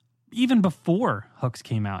even before Hooks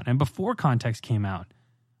came out and before Context came out,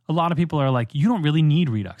 a lot of people are like, you don't really need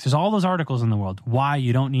Redux. There's all those articles in the world. Why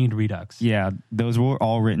you don't need Redux? Yeah, those were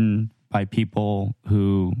all written by people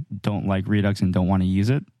who don't like Redux and don't want to use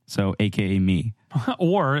it. So, AKA me.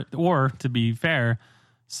 or to be fair,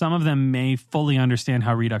 some of them may fully understand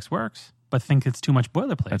how Redux works, but think it's too much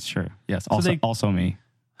boilerplate. That's true. Yes, So also me.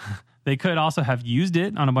 They could also have used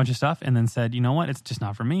it on a bunch of stuff and then said, you know what, it's just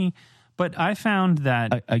not for me. But I found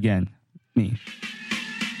that... Again, me.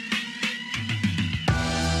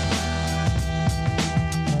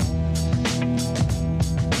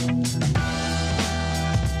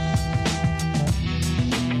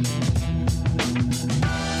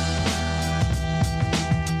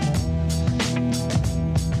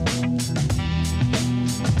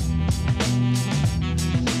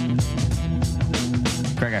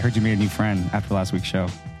 Greg, I heard you made a new friend after last week's show.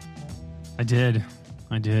 I did.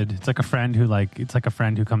 It's like a friend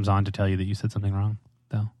who comes on to tell you that you said something wrong,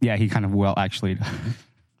 though. Yeah, he kind of actually.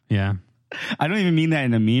 Yeah. I don't even mean that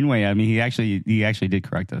in a mean way. I mean, he actually did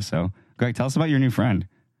correct us. So, Greg, tell us about your new friend.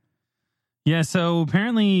 Yeah, so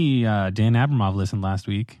apparently Dan Abramov listened last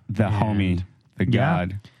week. The homie, the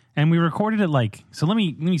god. And we recorded it so let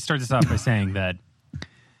me start this off by saying that,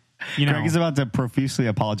 Greg is about to profusely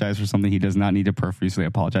apologize for something he does not need to profusely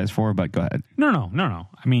apologize for, but go ahead. No.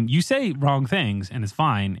 I mean, you say wrong things and it's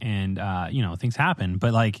fine and, things happen.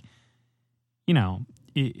 But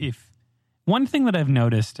if one thing that I've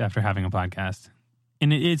noticed after having a podcast,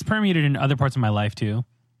 and it's permeated in other parts of my life too,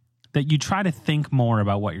 that you try to think more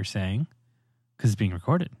about what you're saying because it's being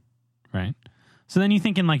recorded, right? So then you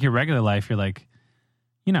think in your regular life, you're like,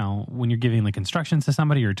 when you're giving instructions to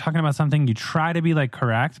somebody or talking about something, you try to be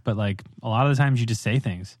correct, but a lot of the times you just say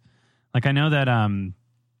things. I know that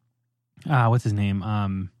what's his name?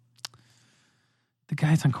 The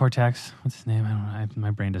guy's on Cortex. What's his name? I don't know.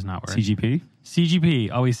 My brain does not work.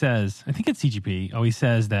 CGP always says, I think it's CGP, always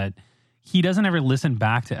says that he doesn't ever listen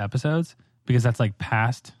back to episodes because that's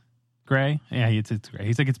past Gray. Yeah, it's Gray.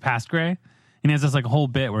 He's it's past Gray. And he has this whole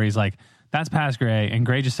bit where he's that's past Gray, and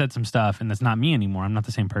Gray just said some stuff, and that's not me anymore. I'm not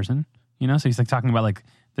the same person, So he's talking about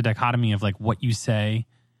the dichotomy of what you say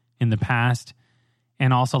in the past,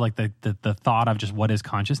 and also the thought of just what is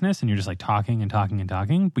consciousness, and you're just talking and talking and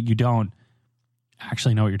talking, but you don't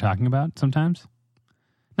actually know what you're talking about sometimes.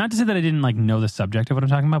 Not to say that I didn't know the subject of what I'm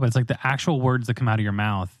talking about, but it's the actual words that come out of your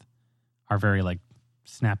mouth are very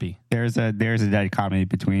snappy. There's a dichotomy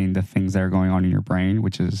between the things that are going on in your brain,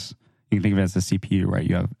 which is. You can think of it as the CPU, right?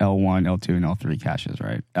 You have L1, L2, and L3 caches,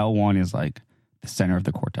 right? L1 is the center of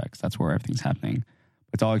the cortex. That's where everything's happening.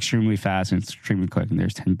 It's all extremely fast and it's extremely quick, and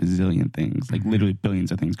there's 10 bazillion things, literally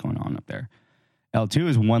billions of things going on up there. L2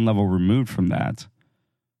 is one level removed from that.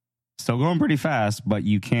 Still going pretty fast, but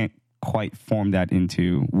you can't quite form that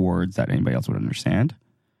into words that anybody else would understand.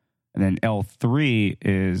 And then L3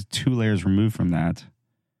 is 2 layers removed from that.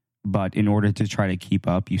 But in order to try to keep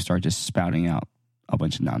up, you start just spouting out a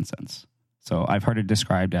bunch of nonsense. So I've heard it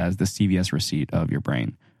described as the CVS receipt of your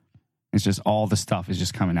brain. It's just all the stuff is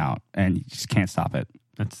just coming out and you just can't stop it.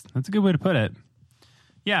 That's a good way to put it.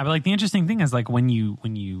 Yeah, but the interesting thing is when you're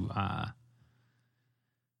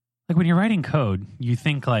writing code, you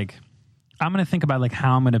think I'm going to think about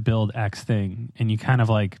how I'm going to build X thing, and you kind of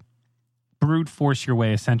brute force your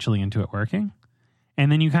way essentially into it working. And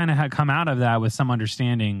then you kind of come out of that with some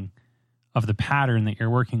understanding of the pattern that you're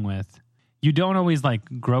working with. You don't always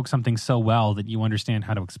grow something so well that you understand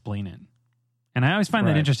how to explain it. And I always find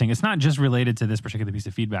that interesting. It's not just related to this particular piece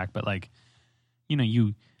of feedback, but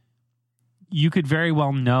you could very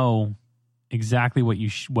well know exactly what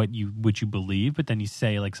you believe, but then you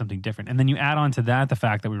say something different. And then you add on to that the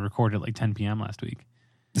fact that we recorded at 10 p.m. last week.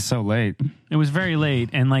 It's so late. It was very late.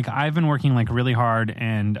 And I've been working really hard,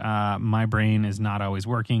 and my brain is not always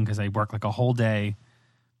working because I work a whole day,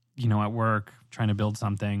 at work trying to build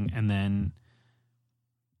something, and then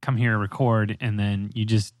come here, record, and then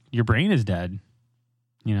your brain is dead,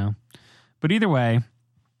 But either way,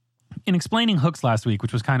 in explaining hooks last week,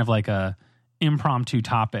 which was kind of a impromptu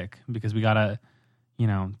topic because we got to,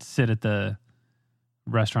 sit at the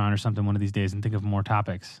restaurant or something one of these days and think of more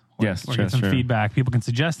topics. Or get some feedback. People can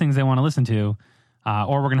suggest things they want to listen to,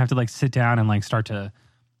 or we're going to have to sit down and start to...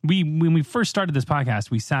 When we first started this podcast,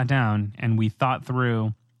 we sat down and we thought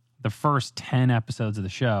through the first 10 episodes of the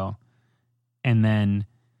show, and then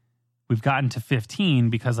we've gotten to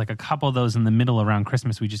 15 because a couple of those in the middle around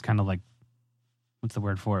Christmas, we just kind of what's the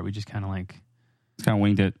word for it? We just kind of It's kind of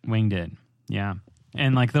winged it. Winged it, yeah.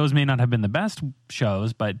 And those may not have been the best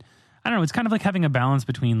shows, but I don't know. It's kind of having a balance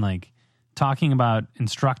between talking about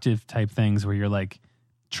instructive type things where you're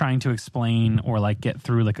trying to explain or like get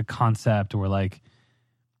through like a concept or like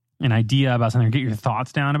an idea about something or get your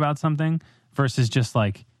thoughts down about something versus just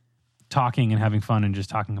like talking and having fun and just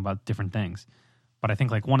talking about different things. But I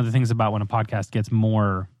think like one of the things about when a podcast gets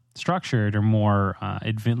more structured or more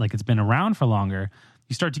like it's been around for longer,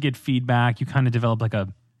 you start to get feedback. You kind of develop like a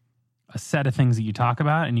set of things that you talk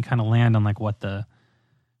about, and you kind of land on like what the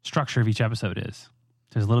structure of each episode is.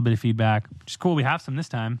 There's a little bit of feedback, which is cool. We have some this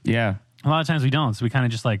time. Yeah. A lot of times we don't, so we kind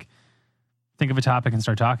of just like think of a topic and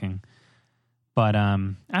start talking. But I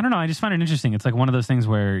don't know. I just find it interesting. It's like one of those things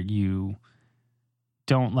where you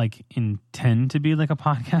don't like intend to be like a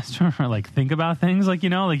podcaster or like think about things like, you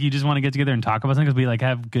know, like you just want to get together and talk about things because we like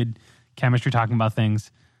have good chemistry talking about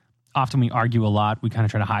things. Often we argue a lot. We kind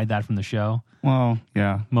of try to hide that from the show. Well,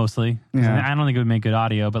 yeah. Mostly. Yeah. I don't think it would make good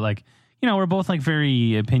audio, but like, you know, we're both like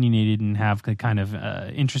very opinionated and have kind of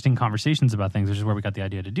interesting conversations about things, which is where we got the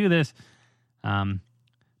idea to do this. But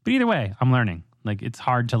either way, I'm learning. Like, it's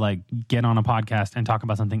hard to like get on a podcast and talk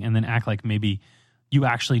about something and then act like maybe you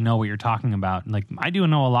actually know what you're talking about. Like, I do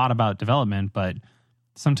know a lot about development, but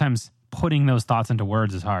sometimes putting those thoughts into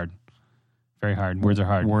words is hard. Very hard. Words are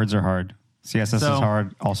hard. Words are hard. CSS is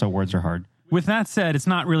hard. Also, words are hard. With that said, it's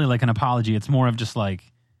not really like an apology. It's more of just like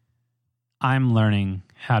I'm learning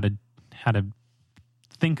how to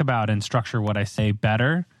think about and structure what I say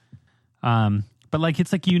better. But like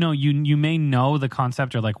it's like, you know, you may know the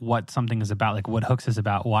concept or like what something is about, like what Hooks is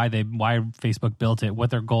about, why Facebook built it, what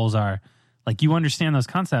their goals are. Like you understand those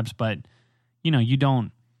concepts, but you know, you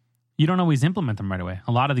don't always implement them right away.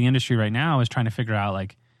 A lot of the industry right now is trying to figure out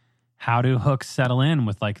like how do hooks settle in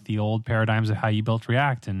with like the old paradigms of how you built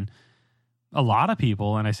React. And a lot of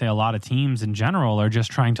people, and I say a lot of teams in general, are just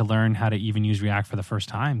trying to learn how to even use React for the first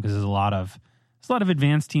time because there's a lot of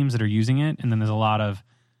advanced teams that are using it, and then there's a lot of,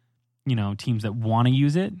 you know, teams that want to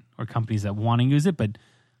use it or companies that want to use it, but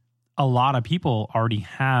a lot of people already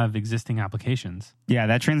have existing applications. Yeah,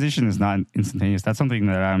 that transition is not instantaneous. That's something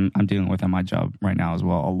that I'm dealing with in my job right now as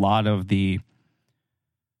well. A lot of the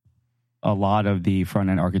front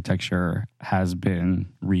end architecture has been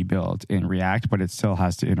rebuilt in React, but it still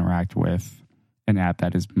has to interact with an app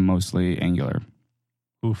that is mostly Angular.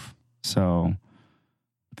 Oof. So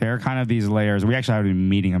there are kind of these layers. We actually had a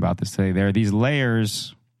meeting about this today. There are these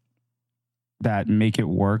layers that make it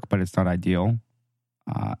work, but it's not ideal.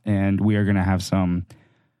 And we are going to have some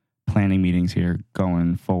planning meetings here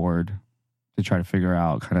going forward to try to figure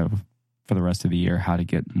out kind of for the rest of the year how to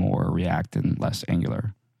get more React and less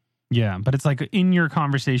Angular. Yeah, but it's like in your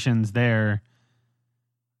conversations there,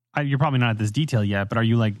 you're probably not at this detail yet, but are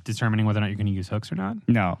you like determining whether or not you're going to use hooks or not?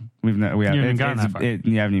 No, we haven't even gotten that far.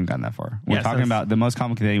 You haven't even gotten that far. We're talking about the most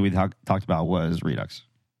common thing we talked about was Redux.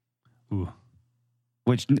 Ooh.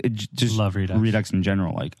 Which just love Redux. Redux in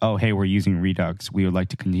general. Like, oh, hey, we're using Redux. We would like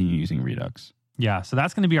to continue using Redux. Yeah, so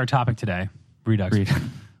that's going to be our topic today, Redux.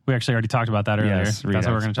 We actually already talked about that earlier. Yes, that's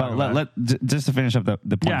what we're going to talk about. Just to finish up the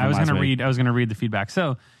point. Yeah, I was going to read the feedback.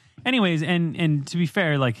 So, anyways, and to be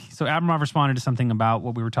fair, like, so Abramov responded to something about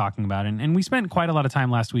what we were talking about, and we spent quite a lot of time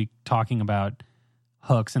last week talking about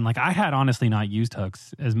hooks, and like I had honestly not used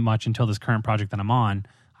hooks as much until this current project that I'm on.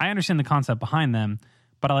 I understand the concept behind them,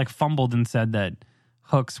 but I like fumbled and said that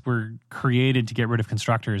hooks were created to get rid of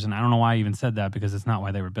constructors, and I don't know why I even said that because it's not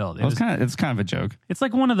why they were built. It's kind of a joke. It's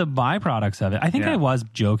like one of the byproducts of it. I think I was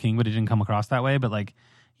joking, but it didn't come across that way. But like,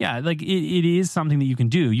 yeah, like it is something that you can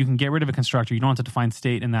do. You can get rid of a constructor. You don't have to define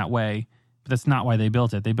state in that way, but that's not why they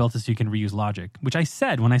built it. They built it so you can reuse logic, which I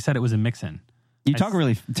said when I said it was a mixin.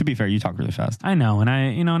 To be fair, you talk really fast. I know, and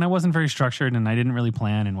I wasn't very structured, and I didn't really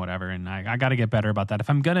plan and whatever, and I got to get better about that.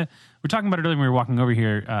 We're talking about it earlier when we were walking over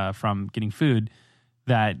here from getting food,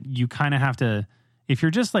 that you kind of have to, if you're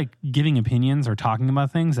just like giving opinions or talking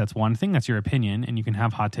about things, that's one thing, that's your opinion, and you can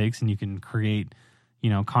have hot takes and you can create, you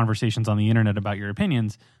know, conversations on the internet about your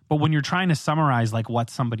opinions. But when you're trying to summarize like what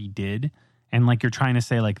somebody did, and like you're trying to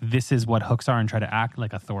say like this is what hooks are and try to act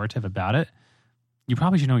like authoritative about it, you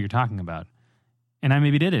probably should know what you're talking about. And I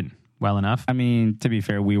maybe didn't well enough. I mean, to be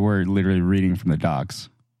fair, we were literally reading from the docs.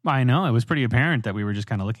 I know, it was pretty apparent that we were just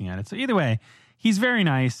kind of looking at it. So either way, he's very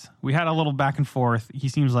nice. We had a little back and forth. He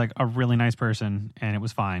seems like a really nice person, and it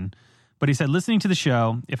was fine. But he said, listening to the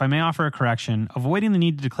show, if I may offer a correction, avoiding the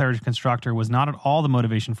need to declare a constructor was not at all the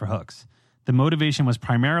motivation for hooks. The motivation was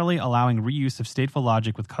primarily allowing reuse of stateful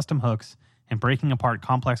logic with custom hooks and breaking apart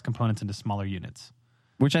complex components into smaller units.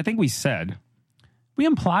 Which I think we said. We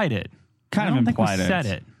implied it. I don't think we said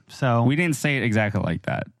it. So we didn't say it exactly like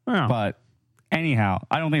that. Yeah. But anyhow,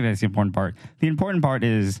 I don't think that's the important part. The important part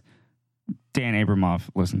is Dan Abramov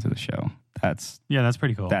listened to the show. That's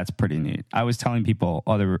pretty cool. That's pretty neat. I was telling people,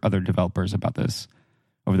 other developers about this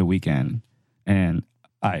over the weekend, and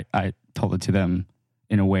I told it to them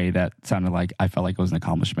in a way that sounded like I felt like it was an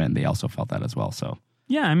accomplishment, and they also felt that as well. So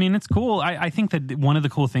yeah, I mean, it's cool. I think that one of the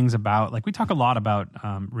cool things about, like, we talk a lot about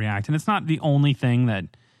React, and it's not the only thing that,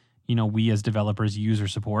 you know, we as developers use or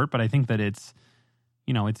support, but I think that it's,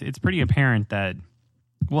 you know, it's pretty apparent that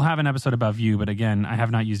we'll have an episode about Vue, but again, I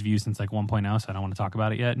have not used Vue since like 1.0, so I don't want to talk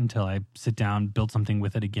about it yet until I sit down, build something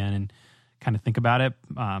with it again, and kind of think about it,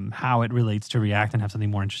 how it relates to React, and have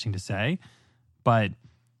something more interesting to say. But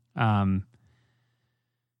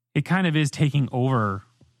it kind of is taking over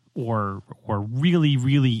or really,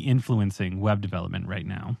 really influencing web development right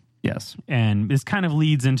now. yes, And this kind of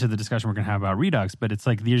leads into the discussion we're going to have about Redux, but it's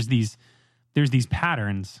like there's these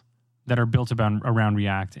patterns that are built around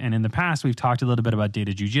React. And in the past, we've talked a little bit about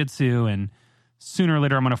data jujitsu, and sooner or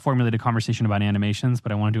later, I'm going to formulate a conversation about animations,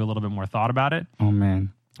 but I want to do a little bit more thought about it. oh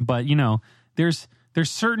man, But, you know, there's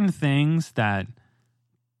certain things that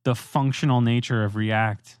the functional nature of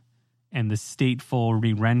React and the stateful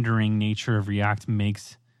re-rendering nature of React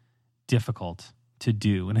makes difficult to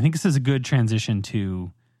do. And I think this is a good transition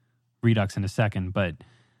to Redux in a second, but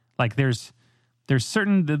like there's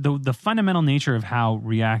certain the fundamental nature of how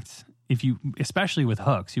React, if you, especially with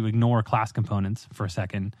hooks, you ignore class components for a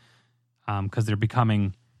second, because they're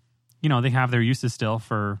becoming, you know, they have their uses still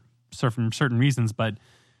for certain reasons, but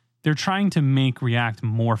they're trying to make React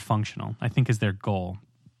more functional, I think, is their goal.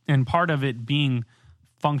 And part of it being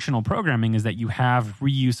functional programming is that you have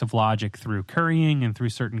reuse of logic through currying and through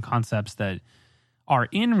certain concepts that are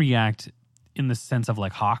in React in the sense of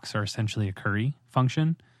like hawks are essentially a curry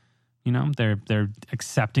function. You know, they're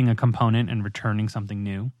accepting a component and returning something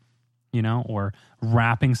new, you know, or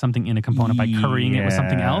wrapping something in a component by currying it with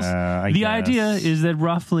something else. The idea is that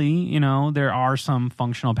roughly, you know, there are some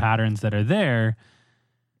functional patterns that are there.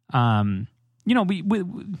 You know, we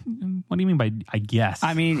what do you mean by I guess?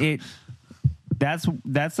 I mean,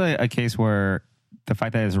 that's a case where the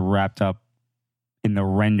fact that it's wrapped up in the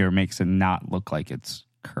render makes it not look like it's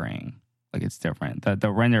currying, like it's different.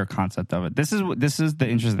 The render concept of it. This is the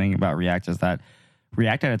interesting thing about React, is that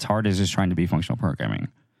React at its heart is just trying to be functional programming,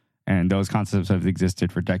 and those concepts have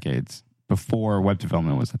existed for decades before web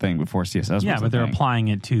development was a thing, before CSS was a thing. Yeah, but they're applying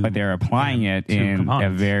it to. But they're applying it in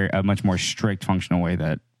components. a much more strict functional way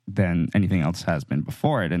than anything else has been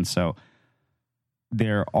before it, and so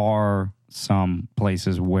there are some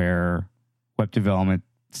places where web development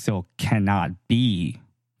still cannot be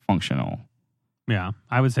functional. Yeah,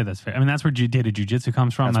 I would say that's fair. I mean, that's where data jujitsu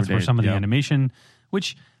comes from. That's where some of the animation,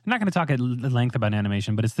 which I'm not going to talk at length about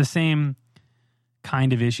animation, but it's the same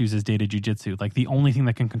kind of issues as data jujitsu. Like the only thing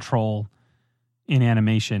that can control in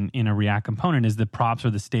animation in a React component is the props or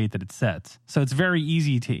the state that it sets. So it's very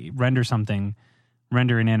easy to render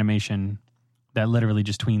an animation that literally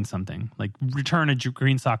just tweens something, like return a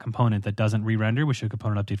green sock component that doesn't re-render, which should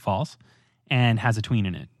component update false, and has a tween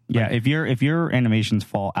in it. Yeah, if your animations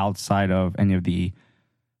fall outside of any of the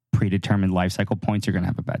predetermined lifecycle points, you're going to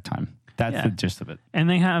have a bad time. That's the gist of it. And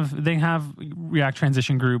they have React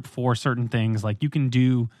transition group for certain things. Like you can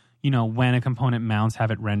do, you know, when a component mounts,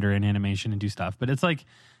 have it render an animation and do stuff. But it's like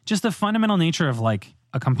just the fundamental nature of like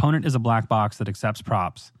a component is a black box that accepts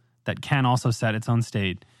props that can also set its own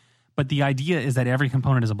state. But the idea is that every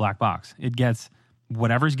component is a black box. It gets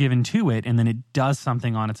whatever's given to it, and then it does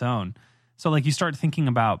something on its own. So like you start thinking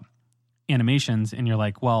about animations, and you're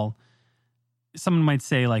like, well, someone might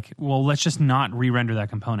say like, well, let's just not re-render that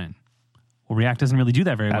component. Well, React doesn't really do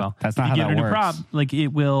that very well. That's not how that works. Prop, like it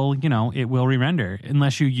will re-render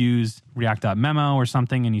unless you use React.memo or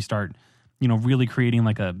something, and you start, you know, really creating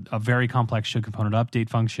like a very complex should component update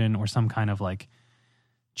function or some kind of like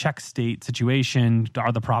check state situation.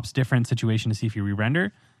 Are the props different situation to see if you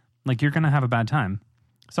re-render? Like you're going to have a bad time.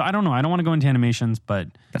 So I don't know. I don't want to go into animations, but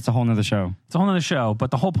that's a whole nother show. It's a whole nother show.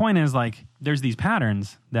 But the whole point is like there's these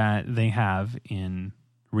patterns that they have in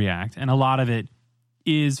React, and a lot of it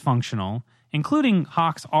is functional, including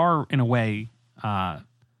hawks are in a way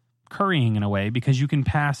currying in a way, because you can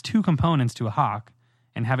pass two components to a hawk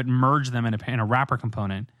and have it merge them in a wrapper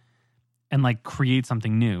component and like create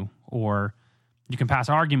something new. Or you can pass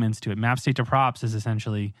arguments to it. Map state to props is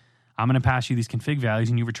essentially, I'm going to pass you these config values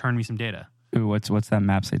and you return me some data. Ooh, what's that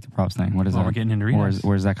map state to props thing? What is that? We're getting into Redux.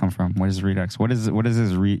 Where does that come from? What is Redux? What is this that's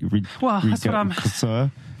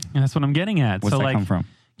what I'm getting at. What's that come from?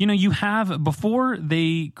 You know, you have, before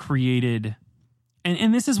they created,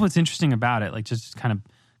 and this is what's interesting about it, like just kind of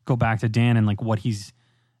go back to Dan and like what he's,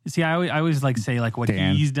 see, I always like say like what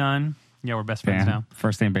Dan. He's done. Yeah, we're best friends now.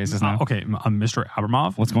 First name basis now. Okay, Mr.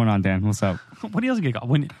 Abramov. What's going on, Dan? What's up? What else get called?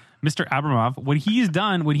 When Mr. Abramov, what he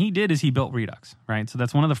did is he built Redux, right? So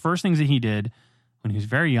that's one of the first things that he did when he was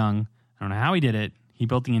very young. I don't know how he did it. He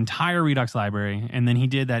built the entire Redux library, and then he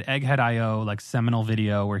did that Egghead.io like seminal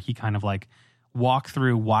video where he kind of like walked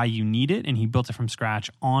through why you need it, and he built it from scratch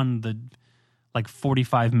on the like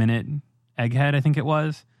 45-minute Egghead, I think it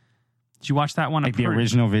was. Did you watch that one? Like the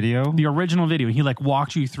original video? The original video. He like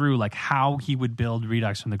walked you through like how he would build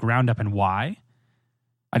Redux from the ground up and why.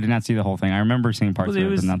 I did not see the whole thing. I remember seeing parts of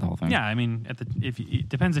it, but not the whole thing. Yeah, I mean, it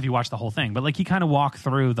depends if you watch the whole thing. But like he kind of walked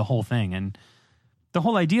through the whole thing. And the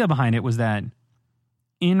whole idea behind it was that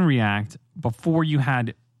in React, before you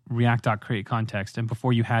had React.createContext and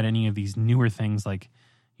before you had any of these newer things like,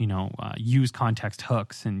 use context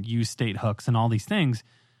hooks and use state hooks and all these things,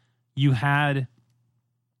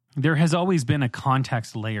 there has always been a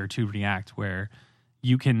context layer to React where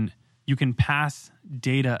you can pass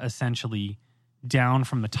data essentially down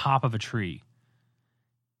from the top of a tree,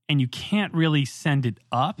 and you can't really send it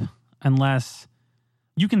up unless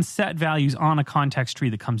you can set values on a context tree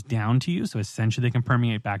that comes down to you. So essentially they can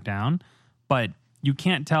permeate back down, but you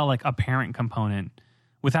can't tell like a parent component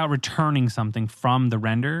without returning something from the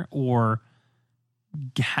render or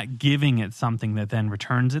giving it something that then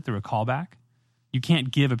returns it through a callback. You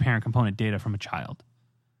can't give a parent component data from a child.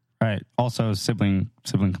 Right. Also sibling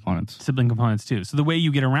components. Sibling components too. So the way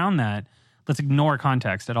you get around that, let's ignore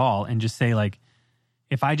context at all and just say like,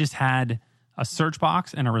 if I just had a search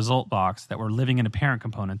box and a result box that were living in a parent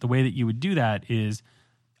component, the way that you would do that is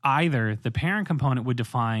either the parent component would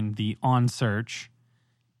define the on search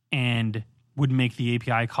and would make the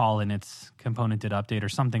API call in its component did update or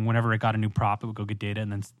something. Whenever it got a new prop, it would go get data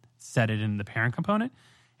and then set it in the parent component.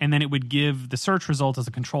 And then it would give the search result as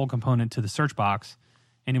a control component to the search box,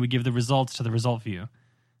 and it would give the results to the result view.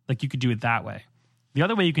 Like you could do it that way. The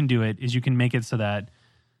other way you can do it is you can make it so that,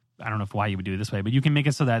 I don't know why you would do it this way, but you can make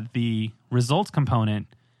it so that the results component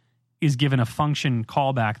is given a function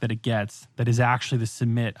callback that it gets that is actually the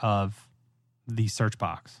submit of the search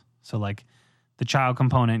box. So like the child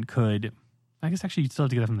component could, I guess actually you'd still have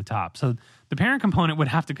to get that from the top. So the parent component would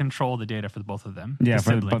have to control the data for both of them. Yeah,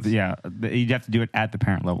 you'd have to do it at the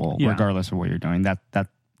parent level, regardless of what you're doing. That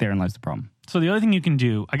therein lies the problem. So the other thing you can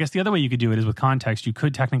do, I guess the other way you could do it is with context. You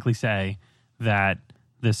could technically say that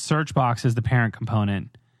the search box is the parent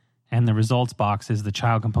component and the results box is the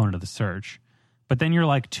child component of the search. But then you're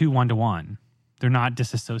like 2 1-to-1. They're not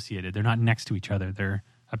disassociated. They're not next to each other. They're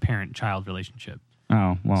a parent-child relationship.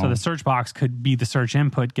 Oh, well. So the search box could be the search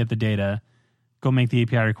input, get the data, go make the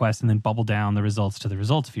API request, and then bubble down the results to the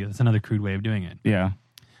results view. That's another crude way of doing it. Yeah.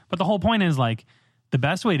 But the whole point is like the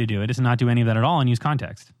best way to do it is to not do any of that at all and use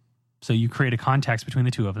context. So you create a context between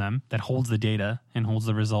the two of them that holds the data and holds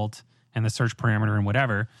the result and the search parameter and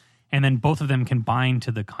whatever. And then both of them can bind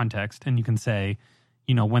to the context. And you can say,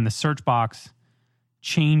 when the search box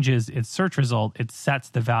changes its search result, it sets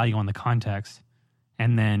the value on the context.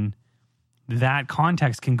 And then that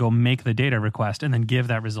context can go make the data request and then give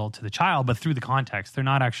that result to the child. But through the context, they're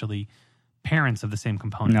not actually parents of the same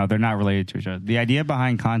component. No, they're not related to each other. The idea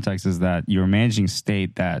behind context is that you're managing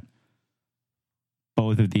state that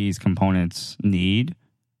both of these components need,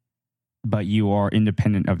 but you are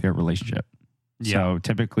independent of their relationship. Yeah. So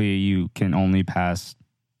typically you can only pass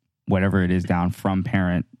whatever it is down from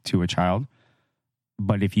parent to a child.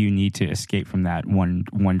 But if you need to escape from that one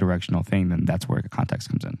directional thing, then that's where context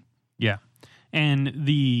comes in. Yeah. And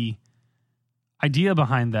the idea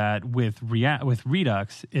behind that with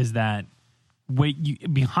Redux is that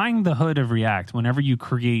behind the hood of React, whenever you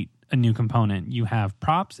create a new component, you have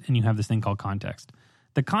props and you have this thing called context.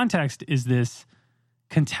 The context is this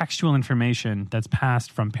contextual information that's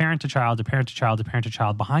passed from parent to child to parent to child to parent to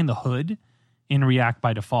child behind the hood in React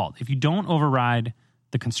by default. If you don't override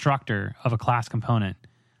the constructor of a class component,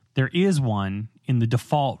 there is one in the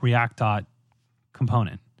default React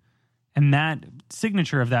component. And that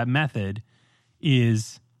signature of that method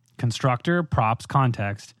is constructor, props,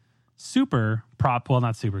 context, super, prop, well,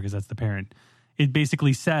 not super because that's the parent. It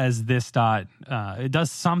basically says this dot, it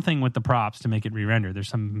does something with the props to make it re-render. There's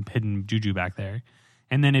some hidden juju back there.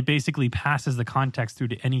 And then it basically passes the context through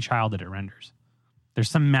to any child that it renders. There's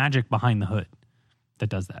some magic behind the hood that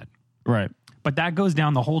does that. Right. But that goes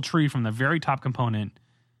down the whole tree from the very top component.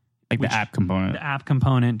 Like the app component. The app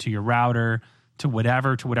component to your router, to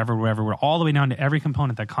whatever, we're all the way down to every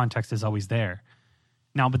component. That context is always there.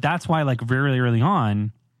 Now, but that's why like very early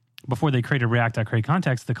on, before they created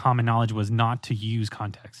React.createContext, the common knowledge was not to use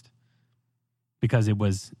context because it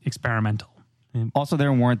was experimental. Also,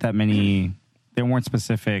 there weren't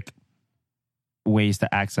specific ways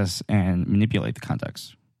to access and manipulate the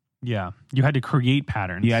context. Yeah. You had to create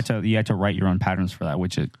patterns. You had to write your own patterns for that,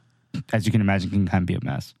 which, as you can imagine, can kind of be a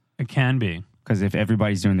mess. It can be. Because if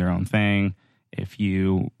everybody's doing their own thing If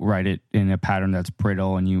you write it in a pattern that's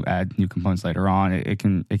brittle and you add new components later on, it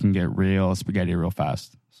can get real spaghetti real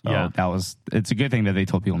fast. So it's a good thing that they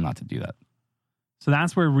told people not to do that. So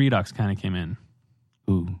that's where Redux kind of came in.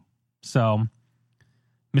 Ooh. So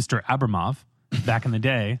Mr. Abramov, back in the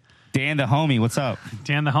day, Dan the homie, what's up?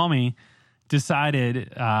 Dan the homie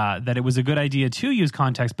decided that it was a good idea to use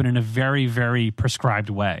context, but in a very, very prescribed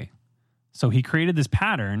way. So he created this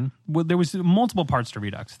pattern. Well, there was multiple parts to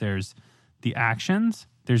Redux. There's the actions,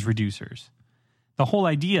 there's reducers. The whole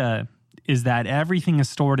idea is that everything is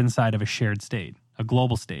stored inside of a shared state, a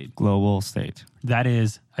global state. Global state. That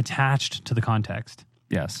is attached to the context.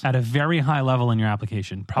 Yes. At a very high level in your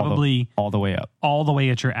application, probably all the way up. All the way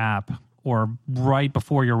at your app or right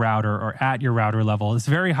before your router or at your router level. It's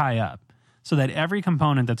very high up so that every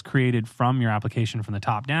component that's created from your application from the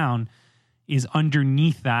top down is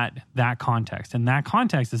underneath that context. And that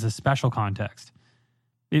context is a special context.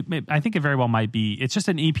 I think it very well might be. It's just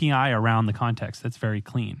an API around the context that's very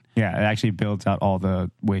clean. Yeah, it actually builds out all the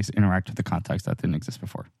ways to interact with the context that didn't exist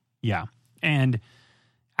before. Yeah. And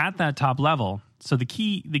at that top level, so the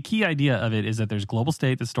key idea of it is that there's global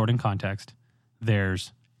state that's stored in context.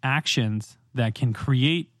 There's actions that can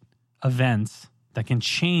create events that can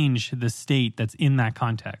change the state that's in that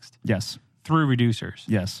context. Yes. Through reducers.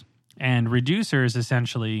 Yes. And reducers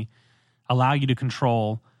essentially allow you to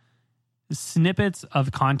control snippets of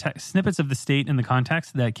the state in the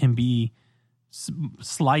context that can be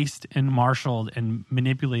sliced and marshaled and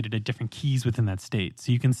manipulated at different keys within that state.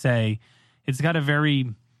 So you can say it's got a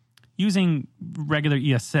very, using regular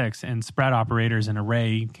ES6 and spread operators and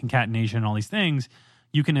array, concatenation, and all these things,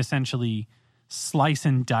 you can essentially slice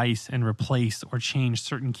and dice and replace or change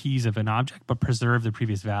certain keys of an object, but preserve the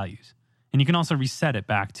previous values. And you can also reset it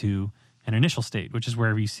back to an initial state, which is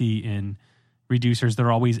where we see in reducers,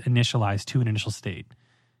 they're always initialized to an initial state.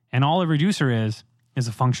 And all a reducer is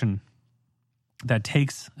a function that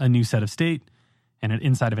takes a new set of state and it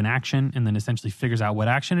inside of an action and then essentially figures out what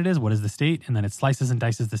action it is, what is the state, and then it slices and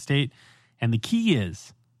dices the state. And the key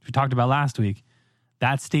is, which we talked about last week,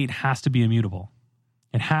 that state has to be immutable.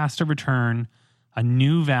 It has to return a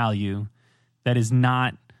new value that is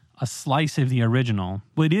not a slice of the original.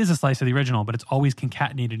 Well, it is a slice of the original, but it's always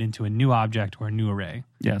concatenated into a new object or a new array.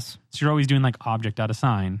 Yes. So you're always doing like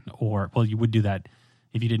object.assign, or, well, you would do that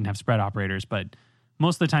if you didn't have spread operators, but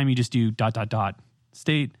most of the time you just do ...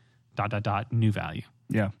 state, ... new value.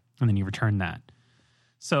 Yeah. And then you return that.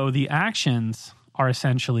 So the actions are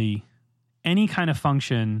essentially any kind of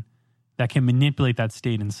function that can manipulate that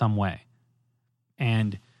state in some way.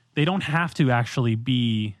 And they don't have to actually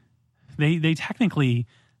be, they technically,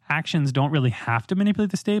 actions don't really have to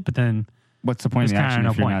manipulate the state, but then what's the point of the action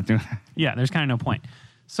if you're not doing it? Yeah, there's kind of no point.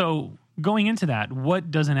 So going into that,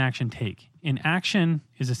 what does an action take? An action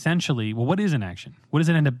is essentially, well, what is an action? What does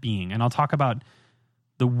it end up being? And I'll talk about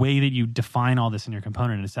the way that you define all this in your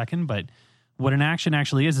component in a second, but what an action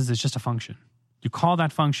actually is it's just a function. You call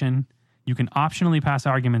that function, you can optionally pass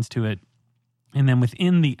arguments to it, and then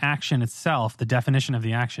within the action itself, the definition of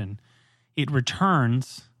the action, it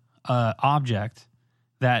returns an object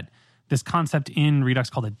that this concept in Redux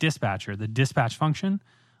called a dispatcher, the dispatch function,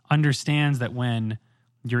 understands that when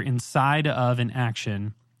you're inside of an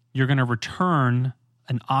action, you're going to return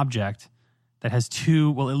an object that has at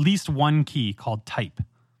least one key called type.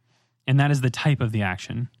 And that is the type of the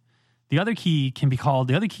action. The other keys can be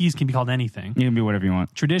called anything. You can be whatever you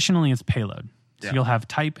want. Traditionally, it's payload. So you'll have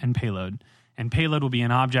type and payload. And payload will be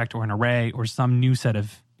an object or an array or some new set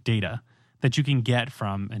of data that you can get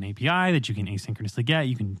from an API that you can asynchronously get.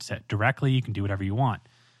 You can set directly. You can do whatever you want.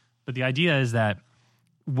 But the idea is that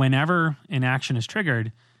whenever an action is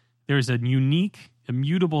triggered, there's a unique,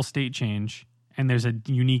 immutable state change, and there's a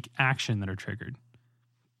unique action that are triggered.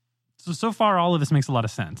 So far, all of this makes a lot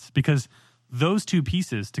of sense because those two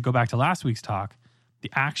pieces, to go back to last week's talk,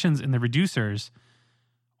 the actions and the reducers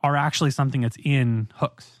are actually something that's in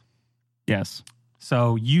hooks. Yes.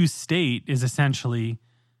 So use state is essentially,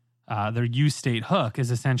 their use state hook is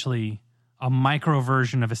essentially a micro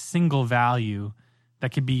version of a single value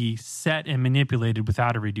that could be set and manipulated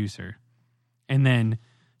without a reducer. And then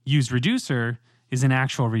use reducer is an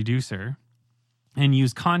actual reducer. And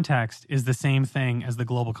use context is the same thing as the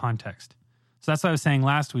global context. So that's what I was saying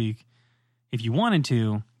last week. If you wanted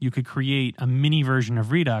to, you could create a mini version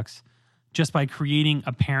of Redux just by creating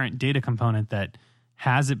a parent data component that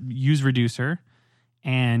has a use reducer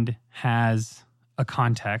and has a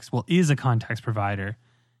context, is a context provider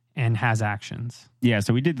and has actions. Yeah,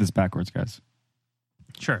 so we did this backwards, guys.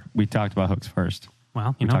 Sure. We talked about hooks first.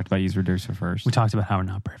 Well, we talked about use reducer first. We talked about how we're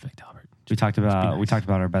not perfect, Albert. We talked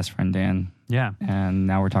about our best friend Dan. Yeah. And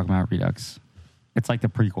now we're talking about Redux. It's like the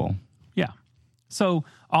prequel. Yeah. So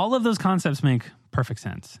all of those concepts make perfect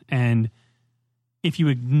sense. And if you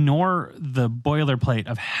ignore the boilerplate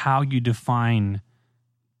of how you define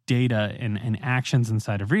data and actions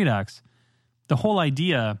inside of Redux, the whole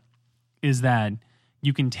idea is that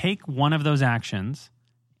you can take one of those actions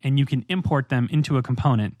and you can import them into a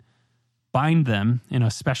component, bind them in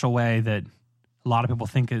a special way that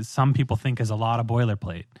some people think is a lot of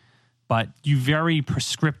boilerplate. But you very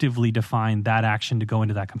prescriptively define that action to go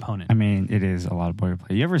into that component. I mean, it is a lot of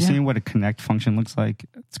boilerplate. You ever seen what a connect function looks like?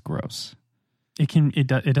 It's gross. It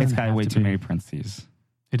doesn't. It's got have way to too be. many parentheses.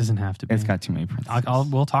 It doesn't have to be. It's got too many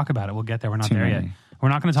parentheses. We'll talk about it. We'll get there. We're not Too there many. yet. We're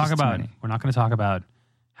not going to talk Just too about. many. We're not going to talk about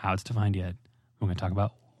how it's defined yet. We're going to talk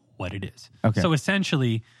about what it is. Okay. So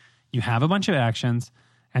essentially, you have a bunch of actions,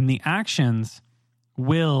 and the actions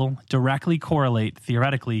will directly correlate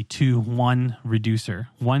theoretically to one reducer.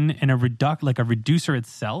 A reducer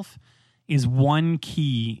itself is one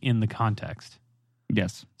key in the context.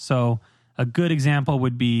 Yes. So a good example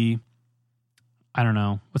would be, I don't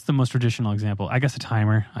know, what's the most traditional example? I guess a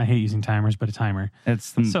timer. I hate using timers, but a timer.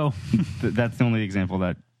 That's the only example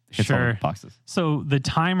that hits all the boxes. So the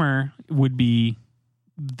timer would be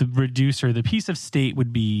the reducer. The piece of state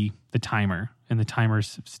would be the timer and the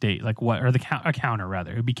timer's state, like what, or a counter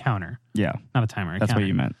rather. It would be counter, Yeah. not a timer. That's what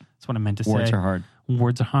you meant. That's what I meant to say. Words are hard.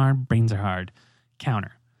 Words are hard. Brains are hard.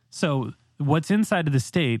 Counter. So what's inside of the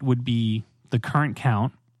state would be the current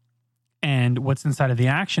count, and what's inside of the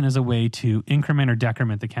action is a way to increment or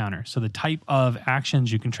decrement the counter. So the type of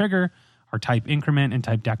actions you can trigger are type increment and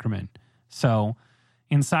type decrement. So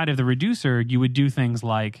inside of the reducer, you would do things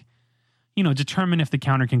like, determine if the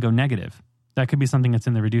counter can go negative. That could be something that's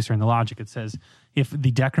in the reducer in the logic. It says, if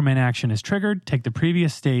the decrement action is triggered, take the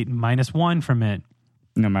previous state -1 from it.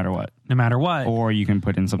 No matter what. Or you can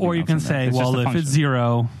put in something Or you else can in there. say, It's just well, a if function. it's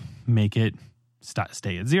 0, make it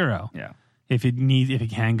stay at 0. Yeah. If it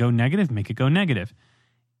can go negative, make it go negative.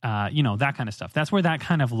 That kind of stuff. That's where that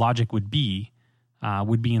kind of logic would be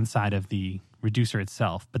inside of the reducer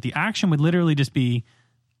itself. But the action would literally just be,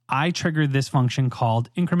 I triggered this function called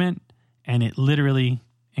increment, and it literally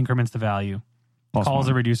increments the value. Calls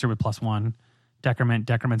a reducer with +1.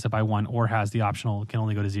 Decrements it by 1, or has the optional, can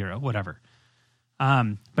only go to 0, whatever.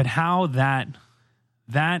 But how that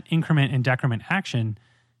increment and decrement action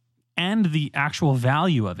and the actual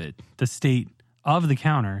value of it, the state of the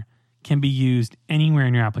counter, can be used anywhere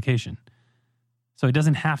in your application. So it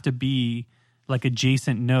doesn't have to be like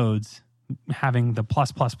adjacent nodes having the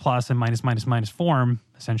 +++ and minus form,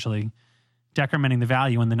 essentially, decrementing the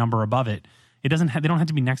value and the number above it. They don't have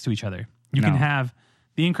to be next to each other. You can have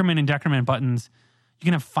the increment and decrement buttons. You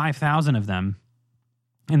can have 5,000 of them,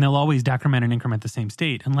 and they'll always decrement and increment the same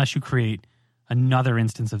state unless you create another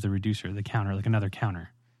instance of the reducer, the counter, like another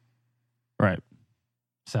counter. Right.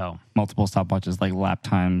 So multiple stopwatches like lap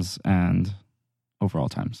times and overall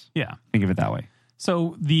times. Yeah. Think of it that way.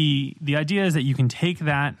 So the idea is that you can take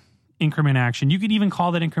that increment action. You could even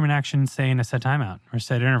call that increment action, say, in a set timeout or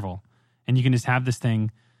set interval. And you can just have this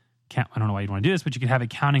thing count. I don't know why you'd want to do this, but you could have it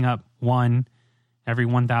counting up 1 every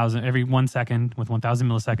 1 second with 1,000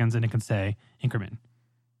 milliseconds, and it can say increment.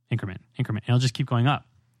 And it'll just keep going up.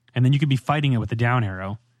 And then you could be fighting it with the down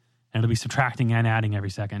arrow, and it'll be subtracting and adding every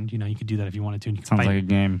second. You could do that if you wanted to. And you Sounds like a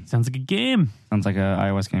game. Sounds like a game. Sounds like an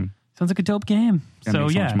iOS game. Sounds like a dope game. So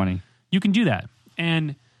yeah, much money. You can do that.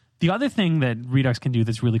 And the other thing that Redux can do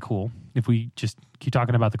that's really cool, if we just keep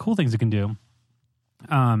talking about the cool things it can do,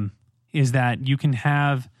 is that you can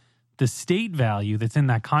have the state value that's in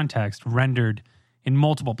that context rendered in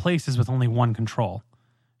multiple places with only one control.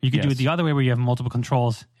 You could do it the other way, where you have multiple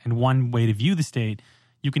controls and one way to view the state.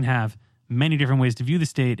 You can have many different ways to view the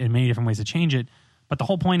state and many different ways to change it. But the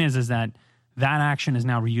whole point is that action is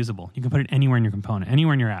now reusable. You can put it anywhere in your component,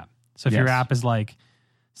 anywhere in your app. So if your app is like,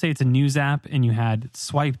 say it's a news app and you had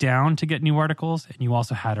swipe down to get new articles and you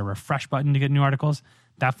also had a refresh button to get new articles,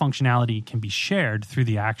 that functionality can be shared through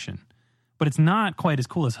the action. But it's not quite as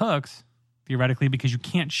cool as hooks, theoretically, because you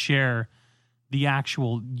can't share the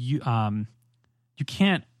actual, you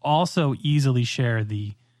can't also easily share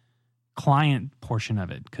the client portion of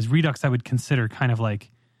it, because Redux I would consider kind of like,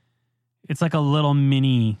 it's like a little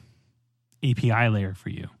mini API layer for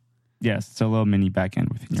you. Yes, it's a little mini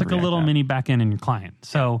backend within It's your like a React little app. mini backend in your client.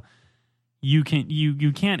 So you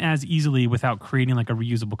can't as easily, without creating like a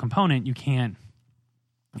reusable component, you can't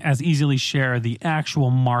as easily share the actual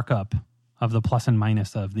markup of the plus and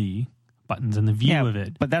minus of the buttons and the view of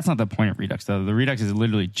it. But that's not the point of Redux, though. The Redux is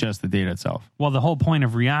literally just the data itself. Well, the whole point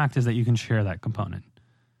of React is that you can share that component.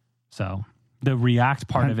 So the React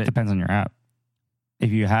part of it depends on your app.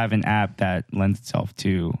 If you have an app that lends itself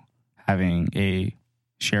to having a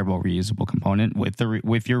shareable, reusable component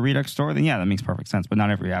with your Redux store, then yeah, that makes perfect sense. But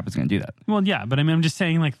not every app is going to do that. Well, yeah, but I mean, I'm just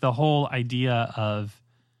saying, like, the whole idea of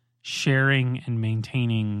sharing and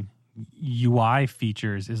maintaining UI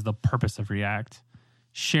features is the purpose of React.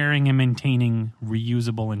 Sharing and maintaining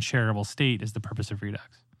reusable and shareable state is the purpose of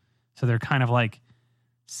Redux. So they're kind of like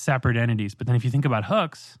separate entities. But then if you think about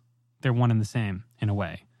hooks, they're one and the same in a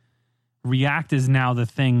way. React is now the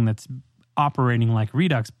thing that's operating like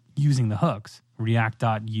Redux using the hooks.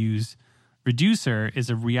 React.use reducer is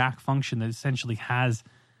a React function that essentially has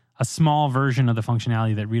a small version of the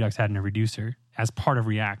functionality that Redux had in a reducer as part of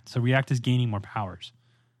React. So React is gaining more powers,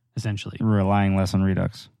 essentially. Relying less on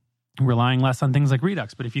Redux. Relying less on things like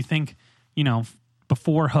Redux. But if you think, you know,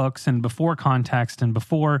 before hooks and before context and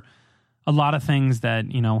before a lot of things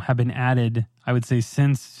that, you know, have been added, I would say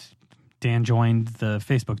since Dan joined the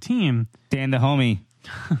Facebook team. Dan the homie.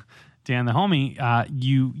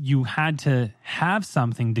 You had to have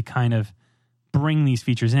something to kind of bring these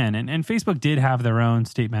features in. And Facebook did have their own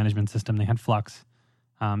state management system. They had Flux.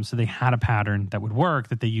 So they had a pattern that would work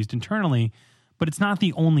that they used internally, but it's not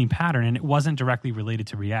the only pattern, and it wasn't directly related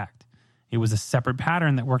to React. It was a separate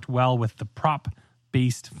pattern that worked well with the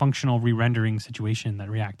prop-based functional re-rendering situation that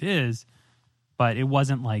React is, but it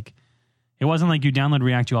wasn't like you download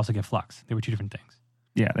React, you also get Flux. They were two different things.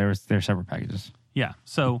 Yeah, they're separate packages. Yeah.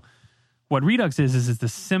 So what Redux is the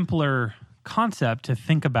simpler concept to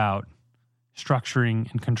think about structuring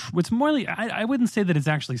and control. It's more like, I wouldn't say that it's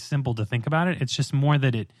actually simple to think about it. It's just more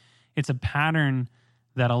that it's a pattern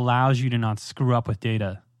that allows you to not screw up with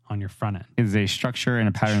data on your front end. It's a structure and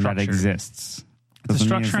a pattern that exists. It's a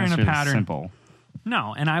structure and a pattern. Simple.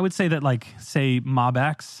 No, and I would say that, like, say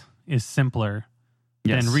MobX is simpler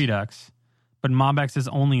than Redux, but MobX is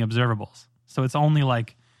only observables. So it's only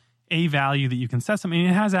like a value that you can set something. I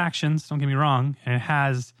mean, it has actions, don't get me wrong, and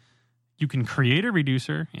you can create a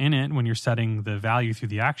reducer in it when you're setting the value through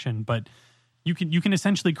the action, but you can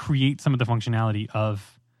essentially create some of the functionality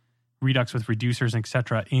of Redux with reducers,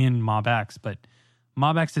 etc. in MobX. But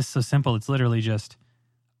MobX is so simple; it's literally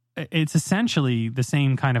it's essentially the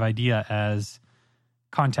same kind of idea as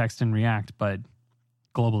context in React, but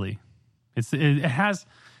globally. It's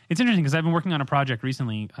interesting because I've been working on a project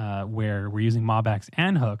recently where we're using MobX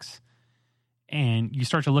and hooks, and you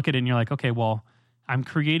start to look at it and you're like, okay, well, I'm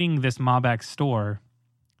creating this MobX store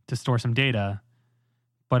to store some data,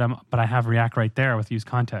 but I have React right there with use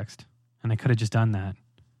context, and I could have just done that.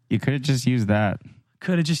 You could have just used that.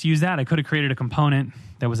 I could have created a component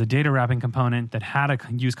that was a data wrapping component that had a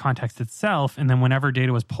use context itself, and then whenever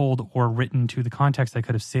data was pulled or written to the context, I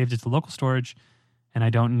could have saved it to local storage, and I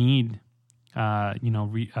don't need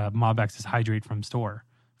MobX's hydrate from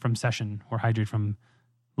session, or hydrate from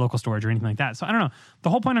local storage or anything like that. So I don't know. The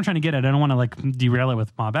whole point I'm trying to get at, I don't want to like derail it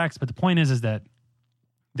with MobX, but the point is that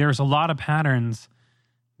there's a lot of patterns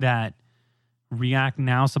that React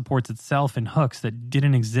now supports itself in hooks that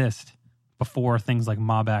didn't exist before things like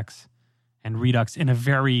MobX and Redux in a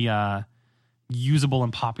very usable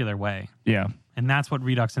and popular way. Yeah. And that's what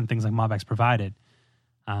Redux and things like MobX provided.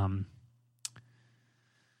 But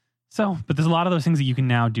there's a lot of those things that you can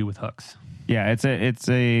now do with hooks. Yeah, it's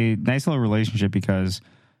a nice little relationship because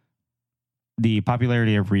the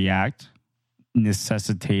popularity of React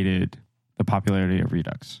necessitated the popularity of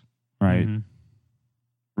Redux, right?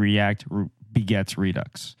 Mm-hmm. React begets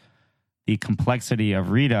Redux. The complexity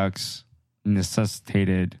of Redux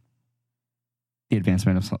necessitated the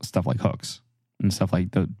advancement of stuff like hooks and stuff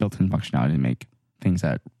like the built-in functionality to make things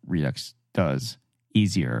that Redux does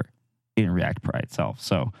easier in React by itself.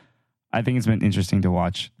 So I think it's been interesting to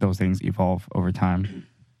watch those things evolve over time.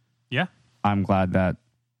 Yeah. I'm glad that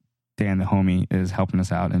Dan the homie is helping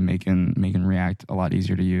us out and making React a lot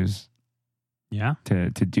easier to use. Yeah. To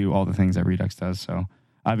do all the things that Redux does. So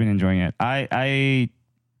I've been enjoying it. I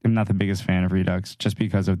am not the biggest fan of Redux just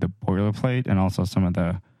because of the boilerplate and also some of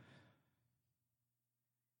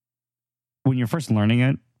when you're first learning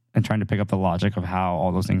it and trying to pick up the logic of how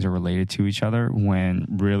all those things are related to each other, when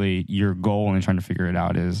really your goal in trying to figure it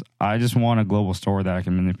out is, I just want a global store that I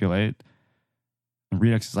can manipulate. And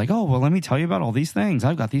Redux is like, oh, well, let me tell you about all these things.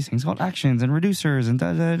 I've got these things called actions and reducers and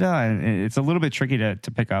da-da-da. And it's a little bit tricky to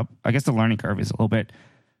pick up. I guess the learning curve is a little bit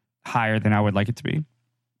higher than I would like it to be.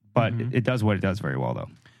 But it does what it does very well, though.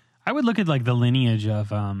 I would look at like the lineage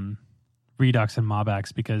of Redux and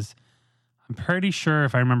MobX, because I'm pretty sure,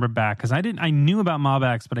 if I remember back, because I knew about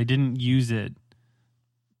MobX, but I didn't use it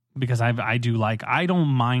because I don't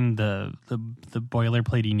mind the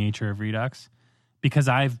boilerplatey nature of Redux, because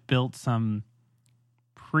I've built some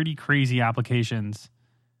pretty crazy applications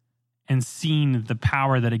and seen the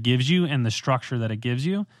power that it gives you and the structure that it gives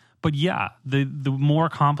you. But yeah, the more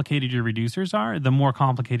complicated your reducers are, the more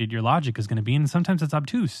complicated your logic is going to be. And sometimes it's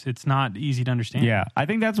obtuse. It's not easy to understand. Yeah, I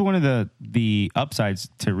think that's one of the upsides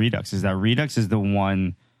to Redux is that Redux is the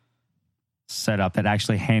one setup that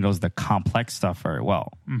actually handles the complex stuff very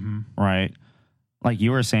well, right? Like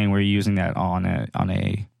you were saying, we're using that on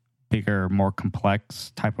a bigger, more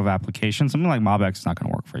complex type of application. Something like MobX is not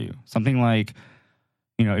going to work for you. Something like,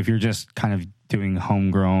 if you're just kind of doing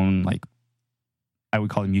homegrown, like I would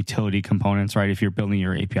call them utility components, right? If you're building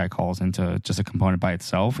your API calls into just a component by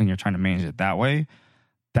itself and you're trying to manage it that way,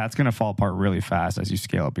 that's going to fall apart really fast as you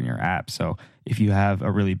scale up in your app. So if you have a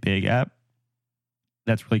really big app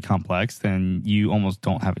that's really complex, then you almost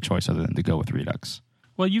don't have a choice other than to go with Redux.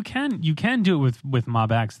 Well, you can do it with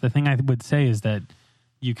MobX. The thing I would say is that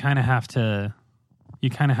you have to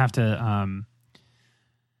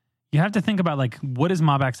think about like, what is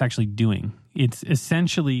MobX actually doing? It's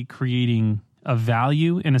essentially creating a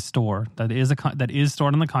value in a store that is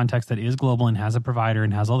stored in the context, that is global and has a provider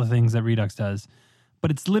and has all the things that Redux does.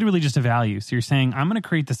 But it's literally just a value. So you're saying, I'm going to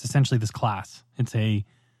create this class. It's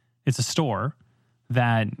a store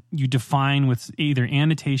that you define with either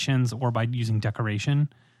annotations or by using decoration.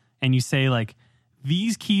 And you say like,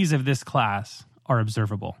 these keys of this class are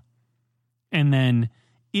observable. And then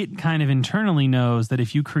it kind of internally knows that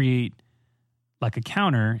if you create like a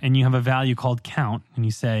counter and you have a value called count and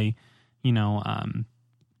you say,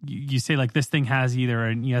 you say like this thing has either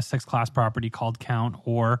an ES6 class property called count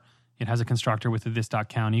or it has a constructor with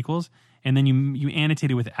this.count equals, and then you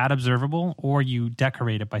annotate it with @observable or you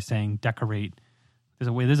decorate it by saying decorate. There's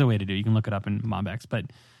a way to do it. You can look it up in MobX, but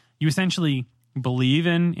you essentially believe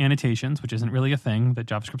in annotations, which isn't really a thing that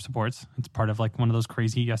JavaScript supports. It's part of like one of those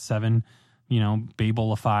crazy S7,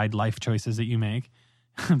 Babelified life choices that you make.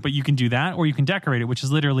 But you can do that, or you can decorate it, which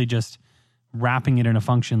is literally just wrapping it in a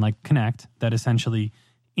function like connect that essentially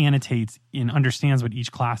annotates and understands what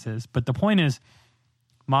each class is. But the point is,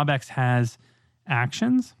 MobX has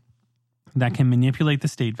actions that can manipulate the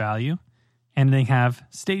state value, and they have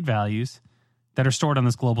state values that are stored on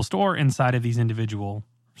this global store inside of these individual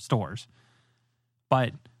stores.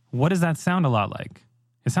 But what does that sound a lot like?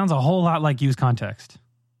 It sounds a whole lot like use context,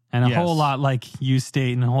 and a whole lot like use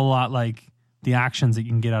state, and a whole lot like the actions that you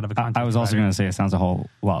can get out of a context. I was also going to say it sounds a whole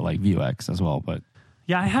lot like Vuex as well, but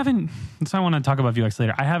yeah, I haven't. So I want to talk about Vuex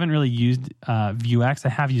later. I haven't really used Vuex. I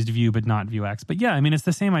have used Vue, but not Vuex. But yeah, I mean, it's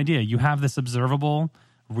the same idea. You have this observable,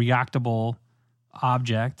 reactable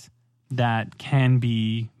object that can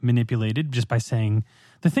be manipulated just by saying.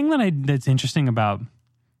 The thing that's interesting about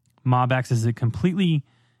MobX is it completely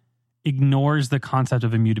ignores the concept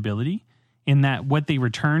of immutability, in that what they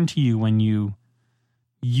return to you when you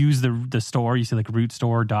use the store, you say like root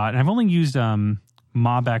store dot. And I've only used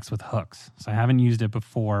MobX with hooks, so I haven't used it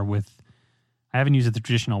before I haven't used it the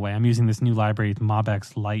traditional way. I'm using this new library,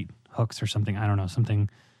 MobX Lite hooks or something. I don't know, something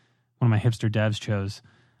one of my hipster devs chose.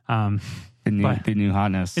 The new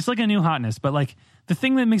hotness. It's like a new hotness, but like the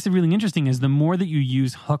thing that makes it really interesting is the more that you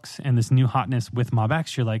use hooks and this new hotness with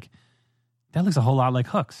MobX, you're like, that looks a whole lot like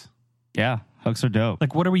hooks. Yeah, hooks are dope.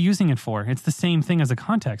 Like, what are we using it for? It's the same thing as a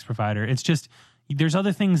context provider. It's just there's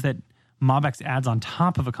other things that MobX adds on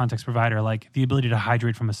top of a context provider, like the ability to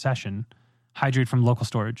hydrate from a session, hydrate from local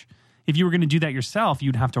storage. If you were going to do that yourself,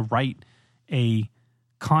 you'd have to write a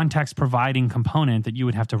context providing component that you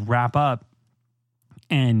would have to wrap up.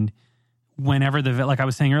 And whenever like I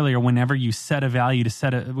was saying earlier, whenever you set a value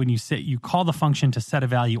you call the function to set a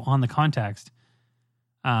value on the context,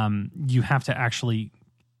 you have to actually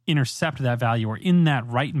intercept that value, or in that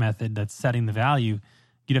write method that's setting the value,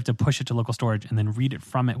 you'd have to push it to local storage and then read it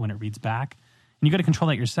from it when it reads back. And you got to control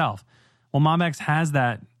that yourself. Well, MobX has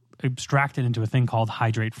that abstracted into a thing called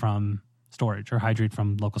hydrate from storage, or hydrate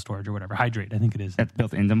from local storage, or whatever. Hydrate, I think it is. That's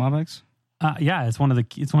built into MobX? Yeah, it's one of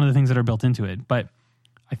the things that are built into it. But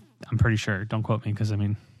I'm pretty sure. Don't quote me, because I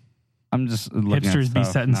mean, I'm just looking hipsters at be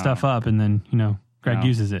setting stuff up, and then Greg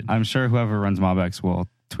uses it. I'm sure whoever runs MobX will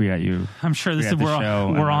tweet at you. I'm sure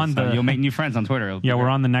we're on the. You'll make new friends on Twitter. Yeah, we're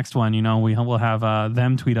on the next one. We'll have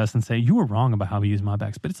them tweet us and say you were wrong about how we use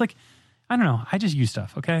MobX. But it's like, I don't know. I just use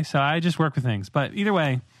stuff. Okay, so I just work with things. But either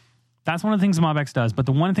way, that's one of the things MobX does. But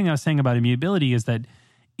the one thing I was saying about immutability is that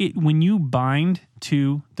when you bind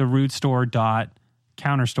to the root store dot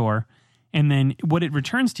counter store, and then what it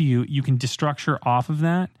returns to you, you can destructure off of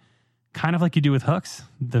that, kind of like you do with hooks,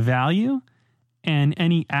 the value and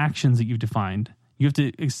any actions that you've defined. You have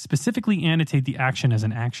to specifically annotate the action as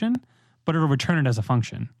an action, but it'll return it as a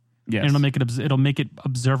function. Yes. And it'll make it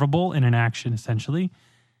observable in an action, essentially.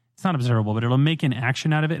 It's not observable, but it'll make an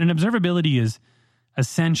action out of it. And observability is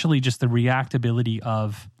essentially just the reactability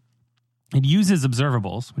of it uses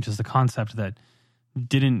observables, which is the concept that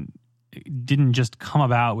didn't just come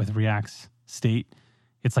about with React's state.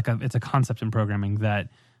 It's a concept in programming that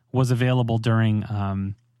was available during.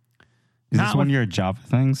 Is this one of your Java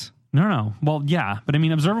things? No. Well, yeah, but I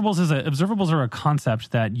mean, observables are a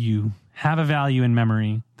concept that you have a value in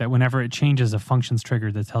memory that whenever it changes, a function's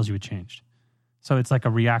triggered that tells you it changed. So it's like a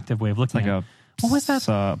reactive way of looking at it. What was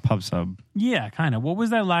that? Pub sub. Yeah, kind of. What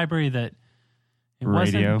was that library that? It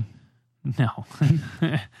Radio. No,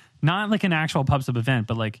 not like an actual pub sub event,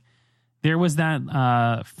 but like there was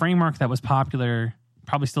that framework that was popular,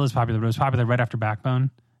 probably still is popular, but it was popular right after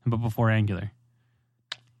Backbone, but before Angular.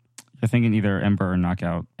 You're thinking either Ember or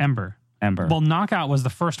Knockout. Ember. Well, Knockout was the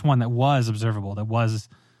first one that was observable, that was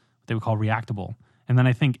what they would call reactable. And then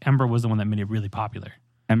I think Ember was the one that made it really popular.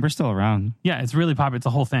 Ember's still around. Yeah, it's really popular. It's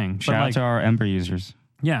a whole thing. Shout out to our Ember users.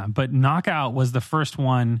 Yeah, but Knockout was the first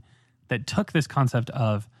one that took this concept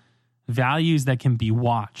of values that can be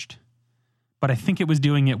watched. But I think it was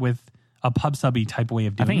doing it with a pub-subby type way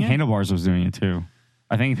of doing it. I think Handlebars was doing it too.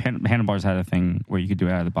 I think Handlebars had a thing where you could do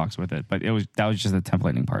it out of the box with it, but that was just the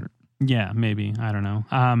templating part. Yeah, maybe. I don't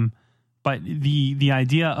know. But the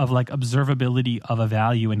idea of like observability of a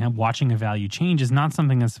value and watching a value change is not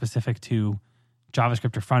something that's specific to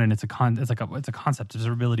JavaScript or front end. It's a concept.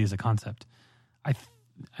 Observability is a concept. I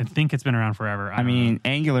think it's been around forever. I mean,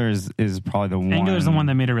 Angular is probably the one. Angular is the one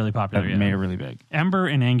that made it really popular. That made it really big. Ember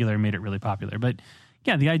and Angular made it really popular. But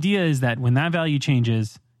yeah, the idea is that when that value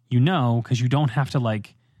changes, because you don't have to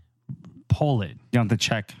like pull it. You don't have to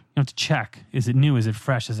check. You don't have to check. Is it new? Is it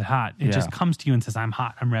fresh? Is it hot? It just comes to you and says, I'm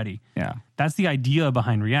hot. I'm ready. Yeah. That's the idea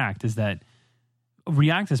behind React, is that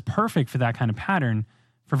React is perfect for that kind of pattern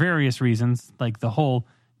for various reasons, like the whole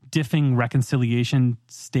diffing reconciliation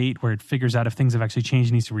state where it figures out if things have actually changed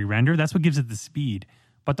and needs to re-render. That's what gives it the speed.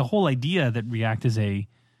 But the whole idea that React is a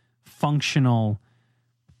functional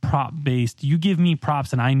prop-based, you give me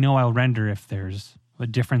props and I know I'll render if there's a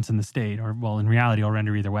difference in the state, or well, in reality, I'll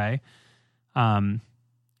render either way.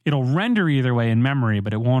 It'll render either way in memory,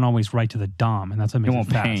 but it won't always write to the DOM, and that's what makes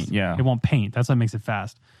it fast. It won't paint, yeah. It won't paint. That's what makes it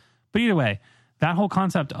fast. But either way, that whole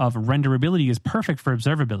concept of renderability is perfect for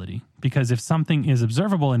observability, because if something is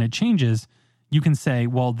observable and it changes, you can say,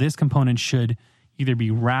 well, this component should either be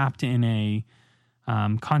wrapped in a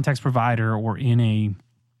context provider or in a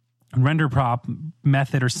render prop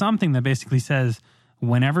method or something that basically says,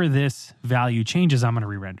 whenever this value changes, I'm going to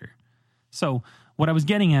re-render. So what I was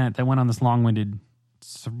getting at that went on this long-winded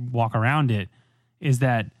walk around it is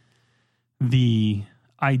that the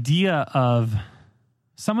idea of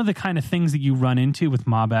some of the kind of things that you run into with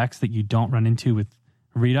MobX that you don't run into with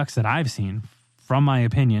Redux that I've seen, from my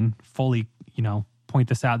opinion, fully, point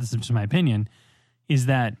this out, this is just my opinion, is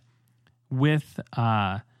that with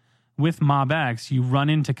MobX, you run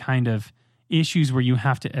into kind of issues where you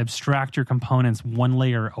have to abstract your components one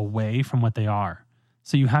layer away from what they are.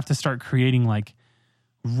 So you have to start creating like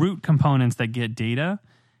root components that get data,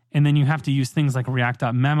 and then you have to use things like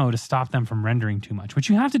React.memo to stop them from rendering too much, which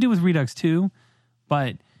you have to do with Redux too.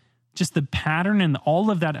 But just the pattern and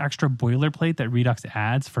all of that extra boilerplate that Redux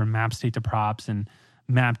adds for map state to props and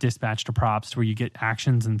map dispatch to props, where you get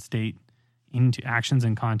actions and state into actions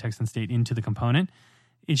and context and state into the component.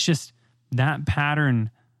 It's just that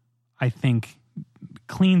pattern, I think,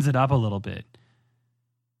 cleans it up a little bit.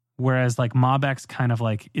 Whereas like MobX kind of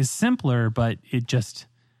like is simpler, but it just,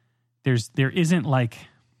 there isn't like,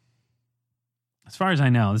 as far as I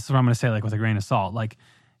know, this is what I'm going to say like with a grain of salt, like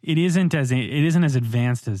it isn't as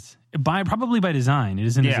advanced as, probably by design, it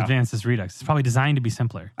isn't as advanced as Redux. It's probably designed to be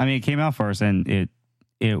simpler. I mean, it came out first and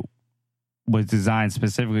it was designed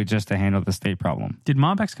specifically just to handle the state problem. Did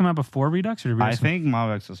MobX come out before Redux? Or did Redux I think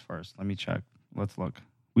MobX was first. Let me check. Let's look.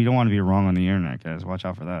 We don't want to be wrong on the internet, guys. Watch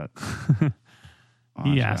out for that.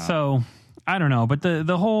 Yeah, so I don't know, but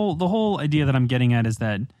the whole idea that I'm getting at is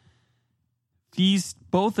that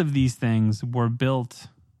both of these things were built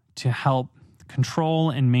to help control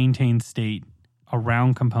and maintain state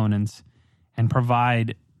around components and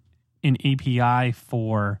provide an API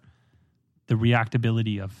for the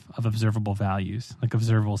reactability of observable values, like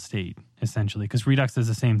observable state, essentially. Because Redux does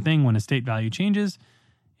the same thing. When a state value changes,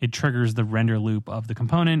 it triggers the render loop of the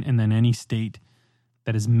component, and then any state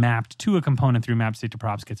that is mapped to a component through map state to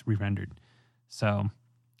props gets re-rendered. So,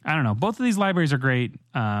 I don't know. Both of these libraries are great.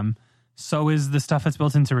 So is the stuff that's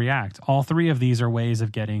built into React. All three of these are ways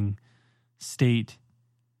of getting state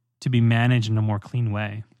to be managed in a more clean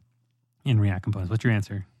way in React components. What's your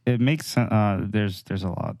answer? It makes sense. There's a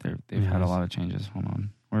lot. They've had a lot of changes. Hold on.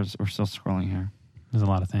 We're still scrolling here. There's a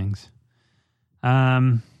lot of things. So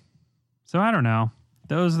I don't know.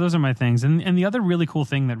 those are my things. And the other really cool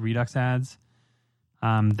thing that Redux adds,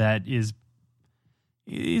 that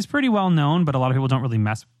is pretty well known, but a lot of people don't really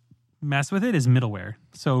mess with it, is middleware.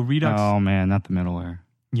 So Redux. Oh man, not the middleware.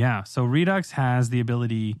 Yeah. So Redux has the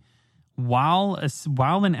ability, while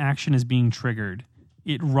an action is being triggered,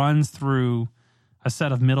 it runs through a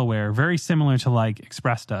set of middleware very similar to like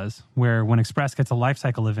Express does, where when Express gets a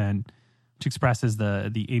lifecycle event, which Express is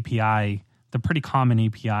the API, the pretty common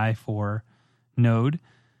API for Node.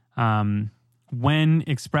 When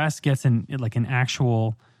Express gets an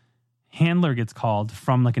actual handler gets called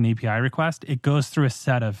from like an API request, it goes through a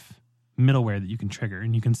set of middleware that you can trigger.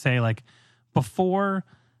 And you can say like, before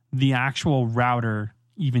the actual router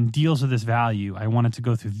even deals with this value, I want it to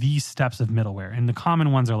go through these steps of middleware. And the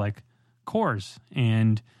common ones are like cores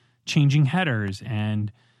and changing headers,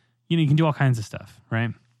 and you can do all kinds of stuff,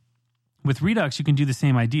 right? With Redux, you can do the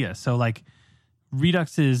same idea. So like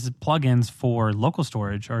Redux's plugins for local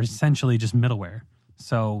storage are essentially just middleware.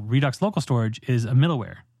 So Redux Local Storage is a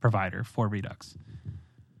middleware provider for Redux.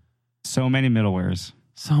 So many middlewares.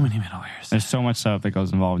 So many middlewares. There's so much stuff that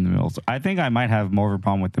goes involved in the middle. So I think I might have more of a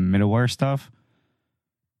problem with the middleware stuff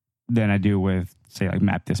than I do with, say, like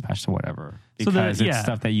map dispatch or whatever. Because it's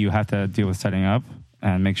stuff that you have to deal with setting up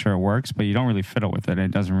and make sure it works, but you don't really fiddle with it.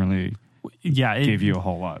 It doesn't really give you a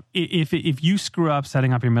whole lot. If you screw up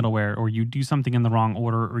setting up your middleware, or you do something in the wrong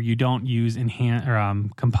order, or you don't use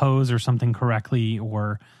Compose or something correctly,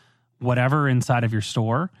 or whatever inside of your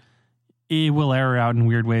store, it will error out in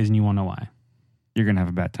weird ways and you won't know why. You're going to have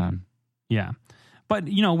a bad time. Yeah. But,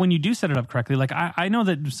 when you do set it up correctly, like I know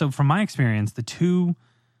that, so from my experience, the two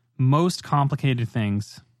most complicated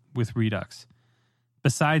things with Redux,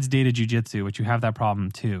 besides data jujitsu, which you have that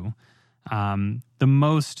problem too, the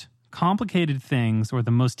most complicated things, or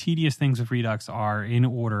the most tedious things with Redux, are in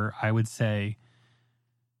order. I would say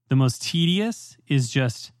the most tedious is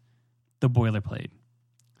just the boilerplate.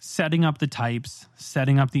 Setting up the types,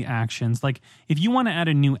 setting up the actions. Like if you want to add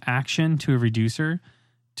a new action to a reducer,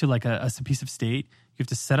 to like a piece of state, you have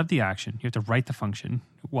to set up the action. You have to write the function.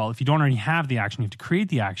 Well, if you don't already have the action, you have to create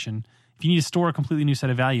the action. If you need to store a completely new set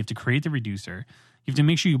of value, you have to create the reducer. You have to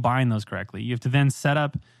make sure you bind those correctly. You have to then set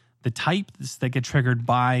up the types that get triggered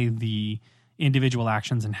by the individual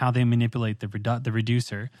actions and how they manipulate the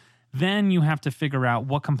reducer. Then you have to figure out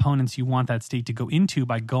what components you want that state to go into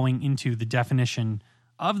by going into the definition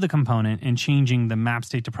of the component and changing the map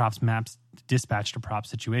state to props, maps dispatch to prop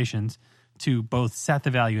situations to both set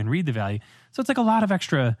the value and read the value. So it's like a lot of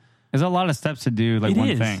extra. There's a lot of steps to do like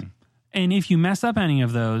one thing. And if you mess up any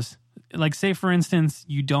of those, like say for instance,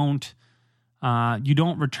 you don't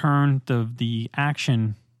return the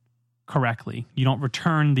action correctly. You don't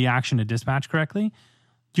return the action to dispatch correctly.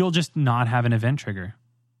 You'll just not have an event trigger.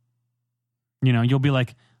 You'll be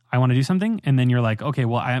like, I want to do something, and then you're like, okay,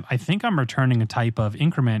 well, I think I'm returning a type of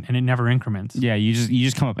increment, and it never increments. Yeah, you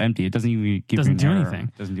just come up empty. It doesn't even give you an error.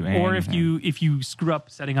 Anything. It doesn't do anything. Or if you screw up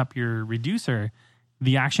setting up your reducer,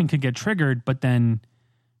 the action could get triggered, but then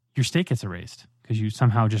your state gets erased because you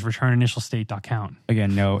somehow just return initial state.count.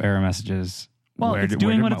 Again, no error messages. Well, it's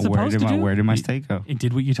doing what it's supposed to do. Where did my state go? It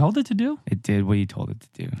did what you told it to do. It did what you told it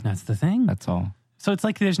to do. That's the thing. That's all. So it's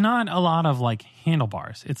like there's not a lot of like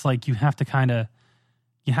handlebars. It's like you have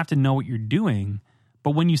to know what you're doing,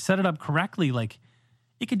 but when you set it up correctly, like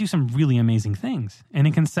it could do some really amazing things, and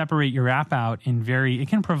it can separate your app out it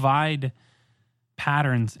can provide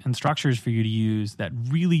patterns and structures for you to use that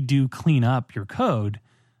really do clean up your code.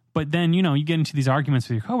 But then, you get into these arguments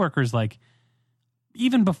with your coworkers, like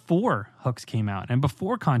even before hooks came out and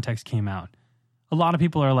before context came out, a lot of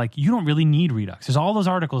people are like, you don't really need Redux. There's all those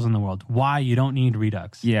articles in the world. Why you don't need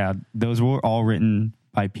Redux? Yeah, those were all written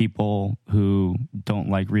by people who don't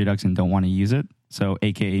like Redux and don't want to use it. So,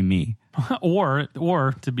 AKA me.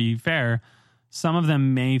 or to be fair, some of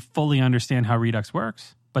them may fully understand how Redux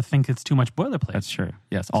works, but think it's too much boilerplate. That's true.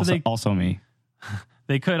 Yes. Also me.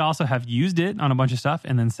 They could also have used it on a bunch of stuff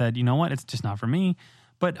and then said, you know what, it's just not for me.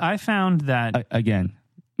 But I found that... Again,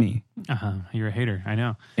 me. You're a hater, I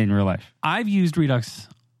know. In real life. I've used Redux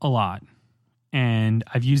a lot. And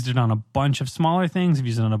I've used it on a bunch of smaller things. I've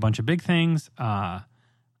used it on a bunch of big things.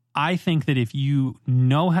 I think that if you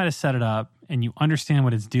know how to set it up and you understand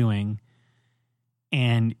what it's doing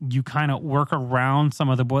and you kind of work around some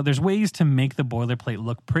of there's ways to make the boilerplate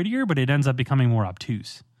look prettier, but it ends up becoming more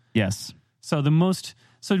obtuse. Yes. So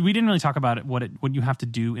we didn't really talk about it, what you have to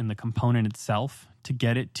do in the component itself to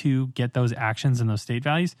get those actions and those state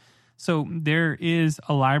values. So there is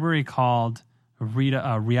a library called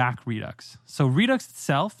React Redux. So Redux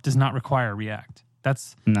itself does not require React.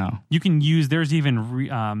 You can use, there's even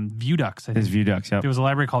Vuedux. There's Vuedux, yep. There was a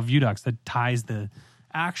library called Vuedux that ties the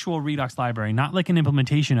actual Redux library, not like an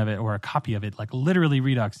implementation of it or a copy of it, like literally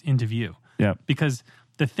Redux into Vue. Yep. Because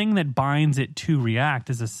the thing that binds it to React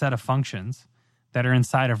is a set of functions that are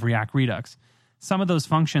inside of React Redux. Some of those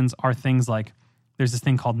functions are things like, there's this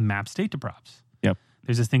thing called map state to props. Yep.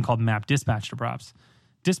 There's this thing called map dispatch to props.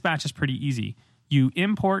 Dispatch is pretty easy. You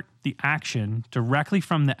import the action directly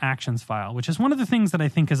from the actions file, which is one of the things that I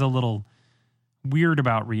think is a little weird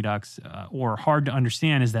about Redux or hard to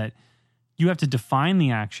understand, is that you have to define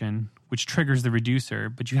the action, which triggers the reducer,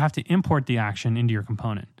 but you have to import the action into your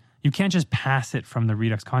component. You can't just pass it from the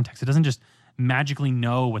Redux context. It doesn't just magically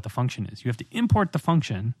know what the function is. You have to import the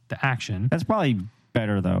function, the action. That's probably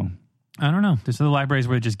better, though. I don't know. There's other libraries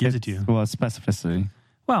where it just gives it to you. Well, it's specificity.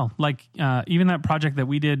 Well, like even that project that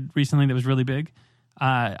we did recently that was really big,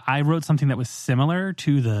 I wrote something that was similar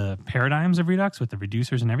to the paradigms of Redux with the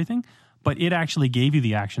reducers and everything, but it actually gave you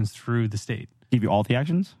the actions through the state. Give you all the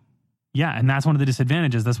actions? Yeah, and that's one of the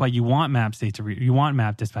disadvantages. That's why you want map state to you want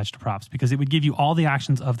map dispatch to props, because it would give you all the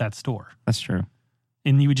actions of that store. That's true.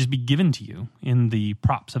 And you would just be given to you in the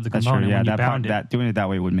props of the component. Yeah, when you bound it. Doing it that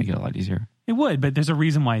way would make it a lot easier. It would, but there's a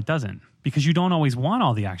reason why it doesn't. Because you don't always want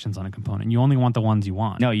all the actions on a component. You only want the ones you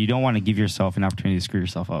want. No, you don't want to give yourself an opportunity to screw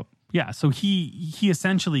yourself up. Yeah, so he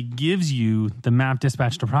essentially gives you the map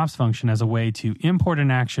dispatch to props function as a way to import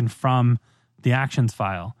an action from the actions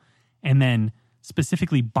file and then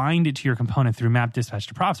specifically bind it to your component through map dispatch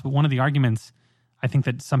to props. But one of the arguments I think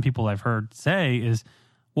that some people I've heard say is,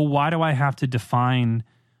 well, why do I have to define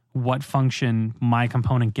what function my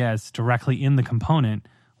component gets directly in the component?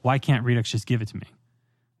 Why can't Redux just give it to me?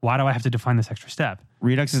 Why do I have to define this extra step?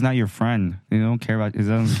 Redux is not your friend. It doesn't care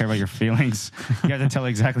about your feelings. You have to tell it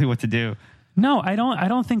exactly what to do. No, I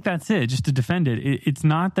don't think that's it. Just to defend it, it's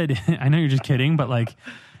not that. I know you're just kidding, but like,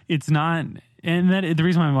 it's not. And that the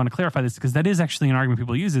reason why I want to clarify this is because that is actually an argument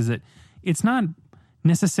people use, is that it's not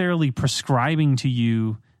necessarily prescribing to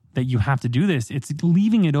you that you have to do this. It's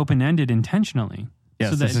leaving it open-ended intentionally. Yes,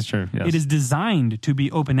 so that this is true. Yes. It is designed to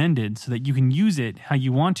be open-ended so that you can use it how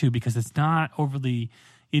you want to, because it's not overly.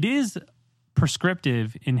 It is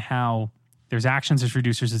prescriptive in how there's actions, there's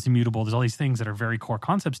reducers, there's immutable, there's all these things that are very core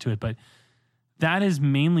concepts to it, but that is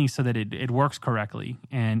mainly so that it works correctly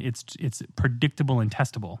and it's predictable and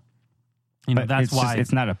testable. You know, but that's why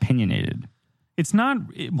it's not opinionated. It's not.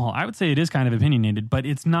 Well, I would say it is kind of opinionated, but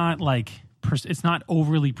it's not like it's not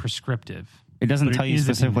overly prescriptive. It doesn't tell you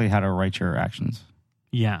specifically how to write your actions.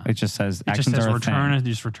 Yeah, it just says actions are a thing.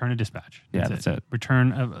 Just return a dispatch. That's it.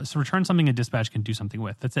 Return something a dispatch can do something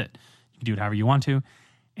with. That's it. You can do it however you want to.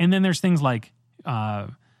 And then there's things like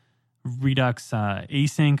Redux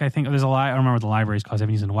async. I think there's a lot. I don't remember what the library is called. I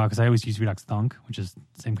haven't used it in a while because I always use Redux Thunk, which is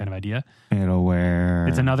the same kind of idea. Middleware.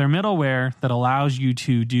 It's another middleware that allows you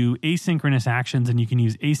to do asynchronous actions, and you can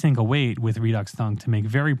use async await with Redux Thunk to make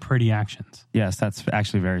very pretty actions. Yes, that's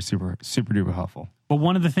actually very super duper helpful. But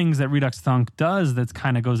one of the things that Redux Thunk does that's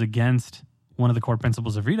kind of goes against one of the core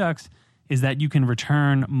principles of Redux is that you can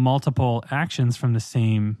return multiple actions from the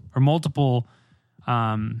same, or multiple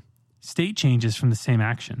state changes from the same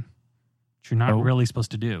action, which you're not really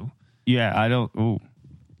supposed to do. Yeah, I don't. Ooh.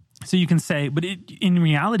 So you can say, but in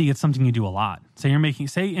reality, it's something you do a lot. So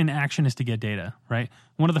say an action is to get data, right?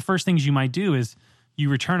 One of the first things you might do is you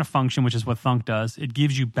return a function, which is what Thunk does. It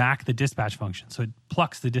gives you back the dispatch function. So it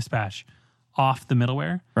plucks the dispatch off the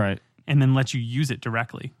middleware, right, and then lets you use it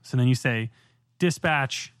directly. So then you say,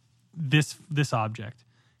 dispatch this object,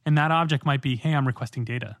 and that object might be, hey, I'm requesting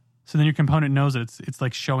data. So then your component knows that it's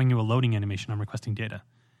like showing you a loading animation. I'm requesting data,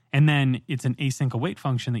 and then it's an async await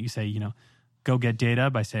function that you say, go get data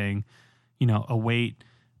by saying, await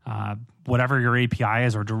whatever your API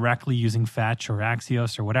is, or directly using fetch or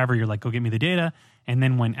Axios or whatever. You're like, go get me the data, and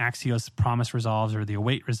then when Axios promise resolves or the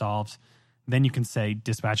await resolves, then you can say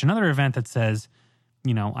dispatch another event that says,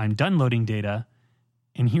 I'm done loading data,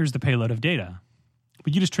 and here's the payload of data.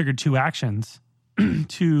 But you just triggered two actions,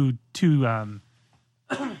 you're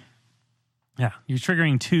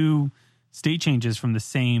triggering two state changes from the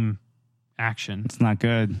same action. It's not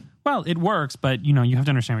good. Well, it works, but you have to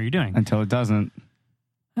understand what you're doing. Until it doesn't.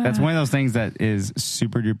 That's one of those things that is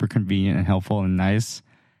super duper convenient and helpful and nice,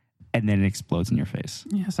 and then it explodes in your face.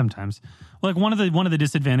 Yeah, sometimes. Like one of the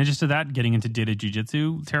disadvantages to that, getting into data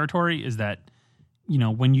jujitsu territory, is that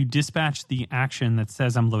when you dispatch the action that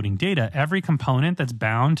says I'm loading data, every component that's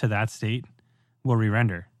bound to that state will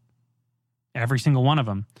re-render. Every single one of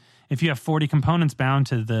them. If you have 40 components bound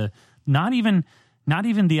to the not even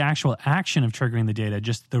the actual action of triggering the data,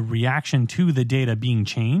 just the reaction to the data being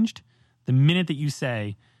changed, the minute that you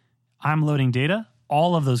say I'm loading data,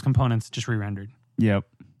 all of those components just re-rendered. Yep.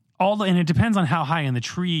 and it depends on how high in the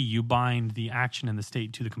tree you bind the action and the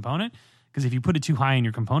state to the component. Because if you put it too high in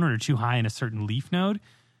your component or too high in a certain leaf node,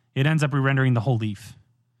 it ends up re-rendering the whole leaf.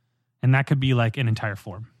 And that could be like an entire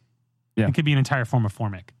form. Yeah. It could be an entire form of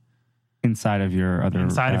Formic. Inside of your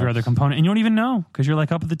other component. And you don't even know because you're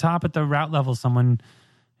like up at the top at the route level, someone,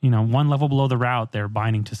 one level below the route, they're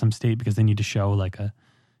binding to some state because they need to show like a,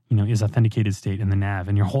 is authenticated state in the nav.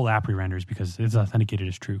 And your whole app re-renders because it's authenticated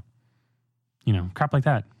as true. Crap like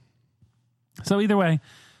that. So either way,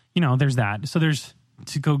 there's that. So there's,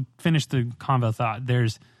 to go finish the convo thought,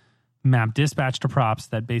 there's map dispatch to props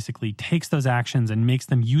that basically takes those actions and makes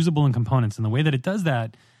them usable in components. And the way that it does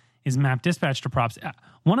that is map dispatch to props.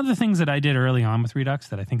 One of the things that I did early on with Redux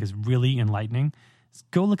that I think is really enlightening is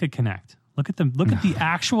go look at Connect. Look at the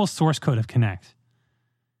actual source code of Connect.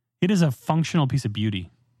 It is a functional piece of beauty.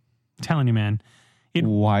 I'm telling you, man.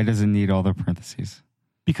 Why does it need all the parentheses?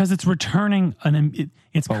 Because it's returning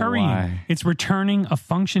it's currying. Why? It's returning a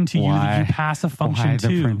function to you that you pass a function why to.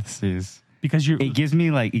 The parentheses? Because it gives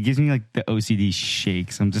me like the OCD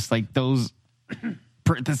shakes. I'm just like, those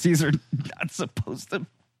parentheses are not supposed to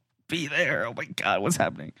be there. Oh my God, what's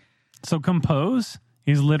happening? So compose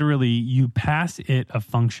is literally you pass it a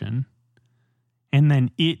function and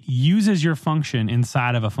then it uses your function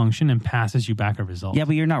inside of a function and passes you back a result. Yeah,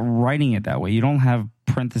 but you're not writing it that way. You don't have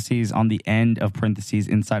parentheses on the end of parentheses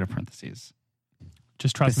inside of parentheses.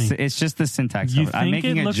 Just trust me. It's just the syntax You of it. I'm think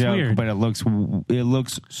making it a looks joke, weird. but it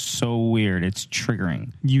looks so weird. It's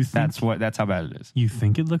triggering. That's how bad it is. You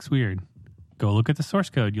think it looks weird. Go look at the source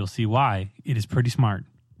code. You'll see why. It is pretty smart.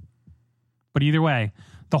 But either way,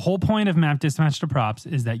 the whole point of map dispatch to props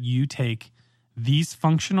is that you take these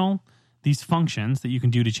functions that you can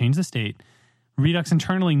do to change the state. Redux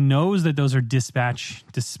internally knows that those are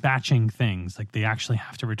dispatching things. Like they actually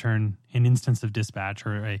have to return an instance of dispatch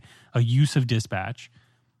or a use of dispatch.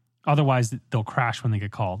 Otherwise, they'll crash when they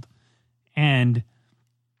get called. Or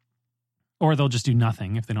they'll just do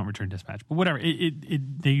nothing if they don't return dispatch. But whatever,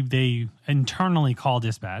 they internally call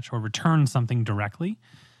dispatch or return something directly.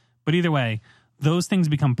 But either way, those things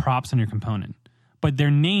become props on your component. But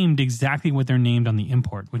they're named exactly what they're named on the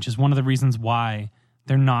import, which is one of the reasons why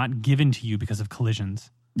they're not given to you because of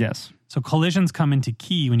collisions. Yes. So collisions come into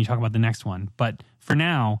key when you talk about the next one. But for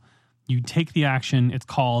now, you take the action, it's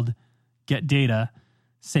called get data.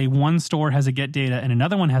 Say one store has a get data and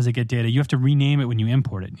another one has a get data. You have to rename it when you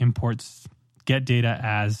import it. Imports get data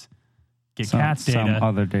as get cats data. Some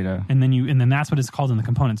other data. And then that's what it's called in the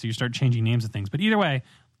component. So you start changing names of things. But either way,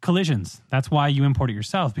 collisions. That's why you import it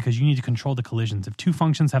yourself, because you need to control the collisions. If two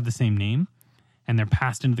functions have the same name and they're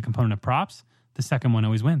passed into the component of props, the second one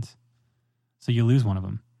always wins. So you lose one of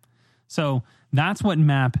them. So that's what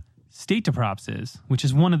map state to props is, which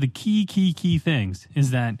is one of the key things, is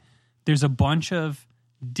that there's a bunch of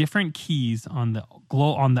different keys on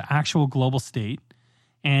the actual global state,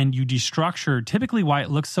 and you destructure. Typically why it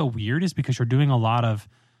looks so weird is because you're doing a lot of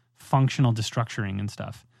functional destructuring and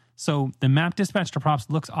stuff. So the map dispatch to props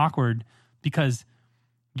looks awkward because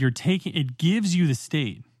it gives you the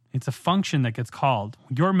state. It's a function that gets called.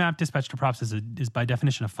 Your map dispatch to props is by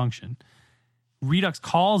definition a function. Redux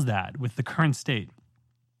calls that with the current state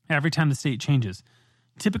every time the state changes.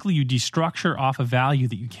 Typically you destructure off a value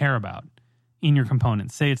that you care about in your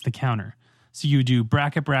component. Say it's the counter. So you do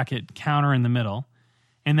bracket counter in the middle.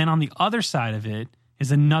 And then on the other side of it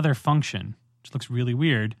is another function, which looks really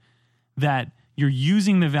weird, that you're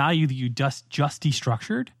using the value that you just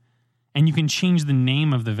destructured, and you can change the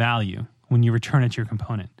name of the value when you return it to your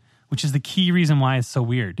component, which is the key reason why it's so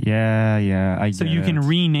weird. Yeah, So you can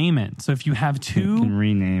rename it. So if you have you can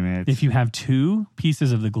rename it. If you have two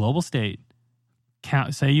pieces of the global state,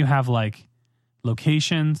 say you have like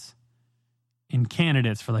locations and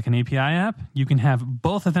candidates for like an API app, you can have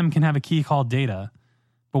both of them can have a key called data.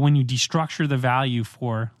 But when you destructure the value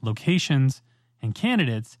for locations and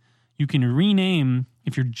candidates, you can rename,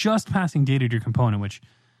 if you're just passing data to your component, which,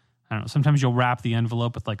 I don't know, sometimes you'll wrap the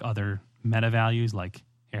envelope with like other meta values like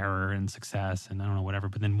error and success and I don't know, whatever,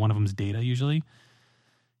 but then one of them is data usually.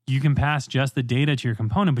 You can pass just the data to your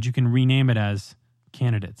component, but you can rename it as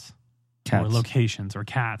candidates Cats. or locations or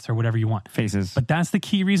cats or whatever you want. Faces. But that's the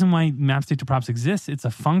key reason why map state to props exists. It's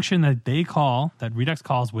a function that that Redux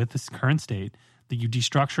calls with this current state that you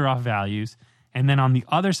destructure off values. And then on the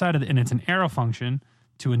other side of and it's an arrow function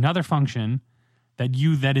to another function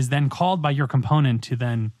that is then called by your component to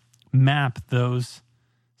then map those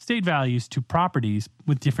state values to properties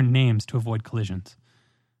with different names to avoid collisions.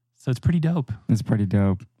 So it's pretty dope. It's pretty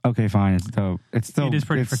dope. Okay, fine. It's dope. It is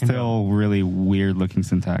pretty freaking dope. Really weird looking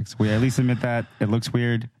syntax. We at least admit that. It looks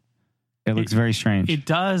weird. It looks very strange. It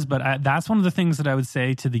does, but that's one of the things that I would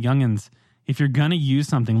say to the youngins. If you're going to use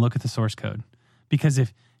something, look at the source code. Because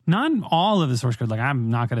if not all of the source code, like I'm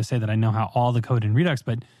not going to say that I know how all the code in Redux,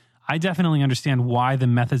 but I definitely understand why the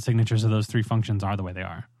method signatures of those three functions are the way they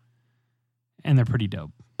are. And they're pretty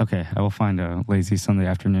dope. Okay, I will find a lazy Sunday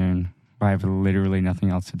afternoon where I have literally nothing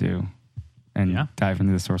else to do and dive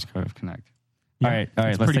into the source code of Connect. Yeah, all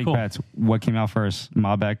right, let's take bets. What came out first,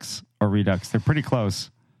 MobX or Redux? They're pretty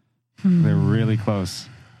close. They're really close.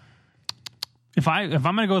 If I'm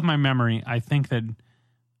going to go with my memory, I think that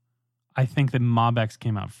MobX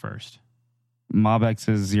came out first.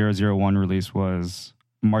 MobX's 001 release was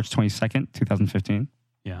March 22nd, 2015.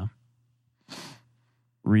 Yeah.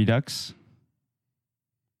 Redux,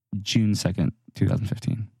 June 2nd,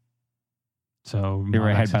 2015. So they were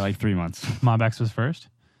ahead by like 3 months. MobX was first?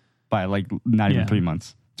 By like not even 3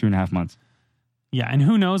 months, 2.5 months. Yeah, and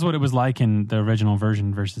who knows what it was like in the original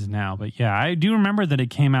version versus now. But yeah, I do remember that it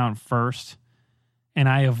came out first, and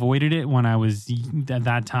I avoided it when I was, at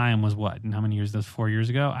that time was what? And how many years? That was 4 years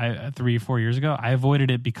ago? 3 or 4 years ago? I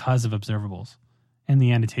avoided it because of observables and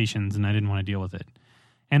the annotations, and I didn't want to deal with it.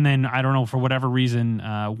 And then, I don't know, for whatever reason,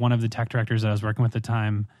 one of the tech directors that I was working with at the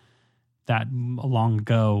time that long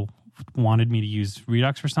ago wanted me to use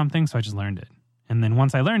Redux for something, so I just learned it. And then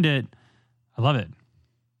once I learned it, I love it.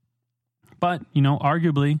 But,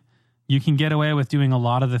 arguably, you can get away with doing a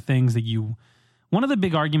lot of the things that you... One of the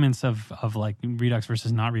big arguments of like Redux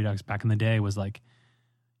versus not Redux back in the day was like,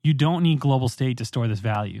 you don't need global state to store this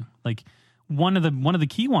value. Like one of the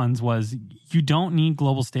key ones was you don't need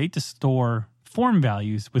global state to store form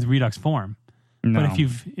values with Redux Form. No. But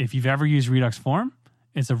if you've ever used Redux Form,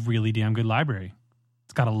 it's a really damn good library.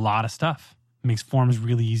 It's got a lot of stuff. It makes forms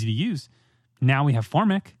really easy to use. Now we have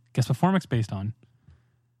Formic. Guess what Formic's based on?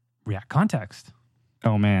 React Context.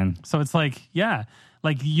 Oh, man. So it's like, yeah,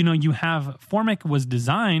 like, you have Formic was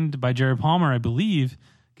designed by Jared Palmer, I believe.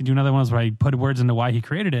 You can do another one where I put words into why he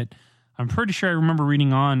created it. I'm pretty sure I remember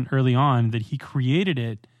reading early on that he created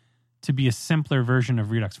it to be a simpler version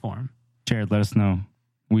of Redux Form. Jared, let us know.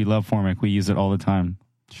 We love Formic. We use it all the time.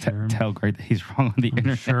 Sure. Tell Greg that he's wrong on the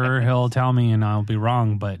internet. Sure, he'll tell me and I'll be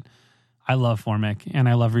wrong, but I love Formic and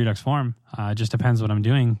I love Redux Form. It just depends what I'm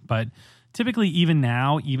doing. But typically, even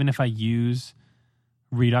now, even if I use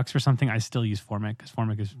Redux or something, I still use Formic because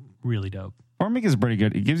Formic is really dope. Formic is pretty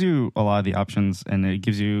good. It gives you a lot of the options, and it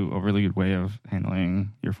gives you a really good way of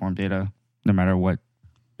handling your form data, no matter what.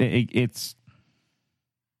 It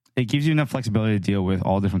gives you enough flexibility to deal with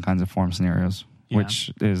all different kinds of form scenarios,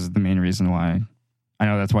 which is the main reason why. I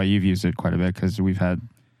know that's why you've used it quite a bit, because we've had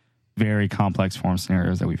very complex form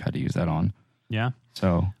scenarios that we've had to use that on. Yeah.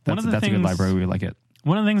 So that's a good library. We like it.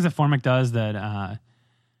 One of the things that Formic does that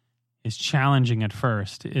is challenging at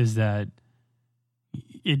first is that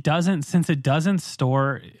it doesn't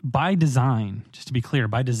store by design, just to be clear,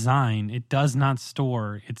 by design, it does not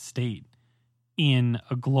store its state in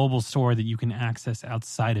a global store that you can access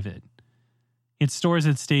outside of it. It stores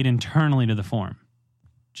its state internally to the form,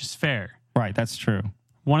 which is fair. Right, that's true.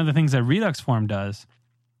 One of the things that Redux Form does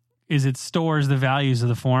is it stores the values of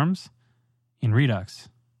the forms in Redux,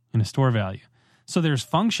 in a store value. So there's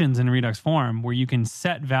functions in Redux Form where you can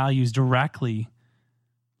set values directly,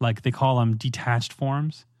 like they call them detached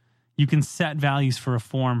forms. You can set values for a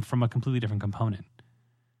form from a completely different component,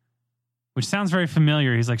 which sounds very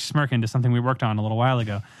familiar. He's like smirking to something we worked on a little while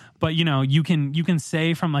ago. But you can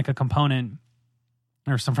say from like a component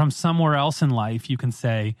or from somewhere else in life, you can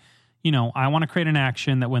say, I want to create an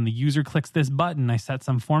action that when the user clicks this button, I set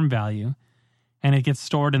some form value and it gets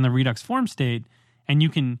stored in the Redux Form state, and you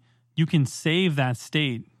can save that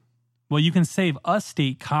state. Well, you can save a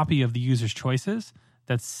state copy of the user's choices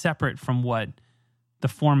that's separate from what the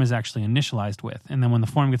form is actually initialized with. And then when the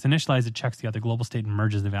form gets initialized, it checks the other global state and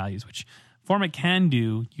merges the values, which Formic can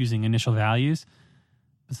do using initial values,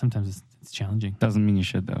 but sometimes it's challenging. Doesn't mean you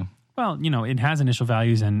should, though. Well, it has initial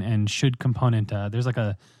values and should component. There's like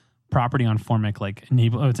a property on Formic, like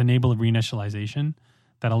enable reinitialization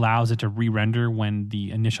that allows it to re-render when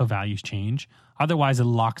the initial values change. Otherwise, it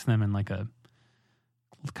locks them in like a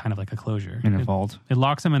kind of like a closure. In a vault. It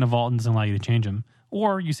locks them in a vault and doesn't allow you to change them.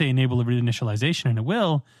 Or you say enable reinitialization and it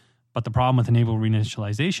will, but the problem with enable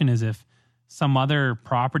reinitialization is if some other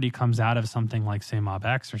property comes out of something like, say,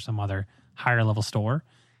 MobX or some other higher level store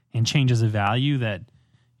and changes a value that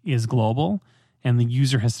is global and the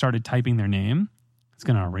user has started typing their name, it's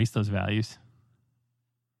going to erase those values.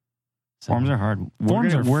 So, forms are hard.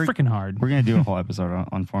 Forms are freaking hard. We're going to do a whole episode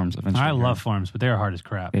on forms eventually. I love forms, but they are hard as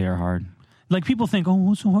crap. They are hard. Like people think, oh,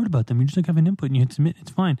 what's so hard about them? You just like have an input and you hit submit.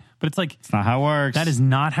 It's fine. But it's like, It's not how it works. that is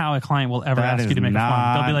not how a client will ever ask you to make a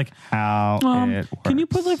form. They'll be like, how it works. can you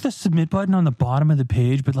put like the submit button on the bottom of the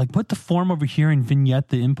page, but like put the form over here and vignette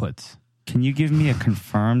the inputs? Can you give me a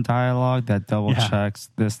confirm dialog that double checks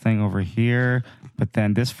this thing over here? But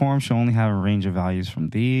then this form should only have a range of values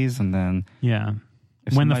from these. And then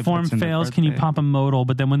when the form fails, can you pop a modal?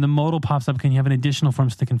 But then when the modal pops up, can you have an additional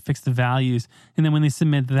form so they can fix the values? And then when they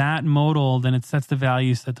submit that modal, then it sets the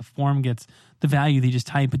values so that the form gets the value they just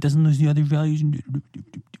type. It doesn't lose the other values.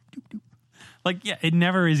 Like, it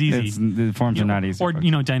never is easy. The forms are not easy. Or,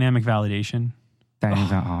 dynamic validation.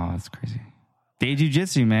 That's crazy. Day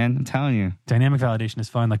jujitsu, man. I'm telling you. Dynamic validation is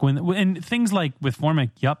fun. Like when things like with Formic,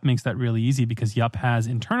 Yup makes that really easy because Yup has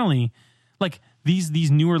internally, like these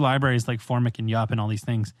newer libraries like Formic and Yup and all these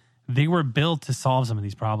things, they were built to solve some of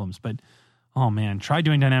these problems. But oh man, try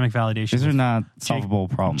doing dynamic validation. These are not solvable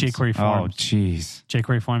problems. jQuery forms. Oh jeez.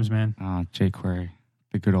 jQuery forms, man. Oh, jQuery.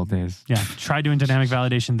 The good old days. Yeah, try doing dynamic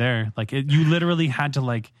validation there. Like you literally had to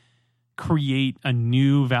like create a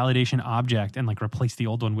new validation object and like replace the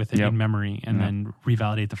old one with it in memory and then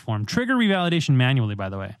revalidate the form. Trigger revalidation manually, by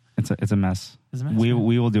the way. It's a mess. It's a mess.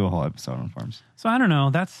 We will do a whole episode on forms. So I don't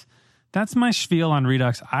know. That's my spiel on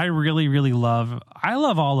Redux. I really, really love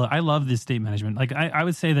the state management. Like I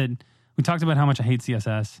would say that we talked about how much I hate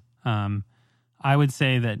CSS. I would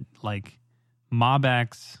say that like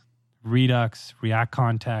MobX, Redux, React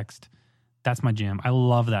Context, that's my jam. I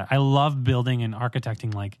love that. I love building and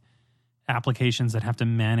architecting like applications that have to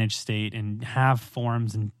manage state and have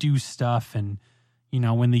forms and do stuff. And,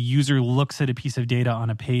 when the user looks at a piece of data on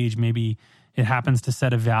a page, maybe it happens to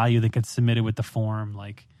set a value that gets submitted with the form,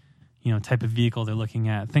 like, type of vehicle they're looking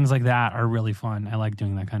at. Things like that are really fun. I like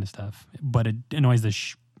doing that kind of stuff. But it annoys the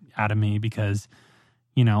out of me because,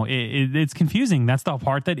 it's confusing. That's the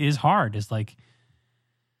part that is hard, is like,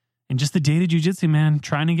 and just the data jujitsu, man,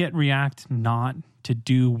 trying to get React not to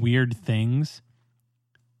do weird things,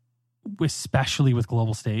 especially with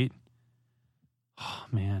global state. Oh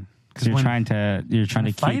man, because you're trying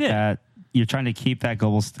to keep that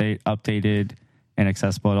global state updated and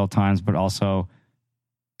accessible at all times, but also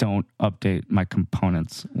don't update my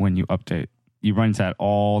components when you update. You run into that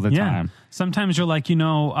all the time. Sometimes you're like,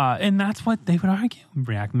 and that's what they would argue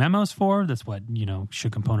React memos for. That's what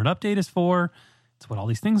should component update is for. It's what all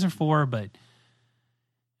these things are for. But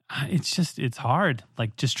it's hard.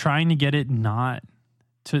 Like just trying to get it not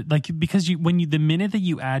to like, because the minute that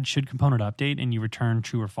you add should component update and you return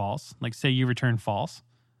true or false, like say you return false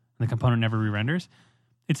and the component never re-renders,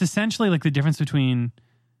 it's essentially like the difference between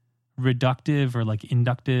reductive or like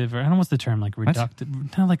inductive, or I don't know what's the term, like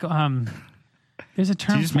reductive. No, like there's a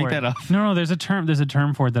term. Did you just for make it. that up? No, there's a term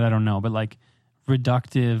for it that I don't know, but like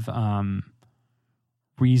reductive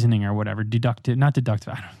reasoning or whatever. Not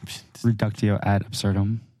deductive. I don't. Reductio ad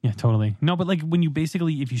absurdum. Yeah, totally. No, but like when you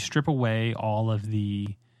basically, if you strip away all of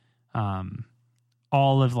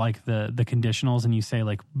like the conditionals and you say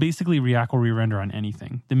like basically React will re-render on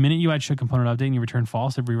anything. The minute you add should component update and you return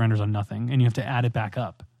false, it re-renders on nothing, and you have to add it back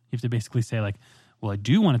up. You have to basically say like, well, I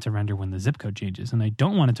do want it to render when the zip code changes, and I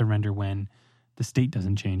don't want it to render when the state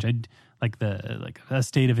doesn't change. A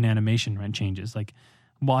state of an animation changes. Like,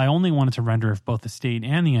 well, I only want it to render if both the state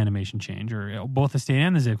and the animation change, or both the state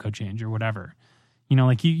and the zip code change, or whatever.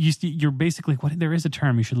 Like you're basically there is a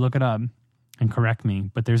term, you should look it up and correct me,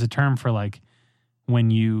 but there's a term for like when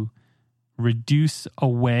you reduce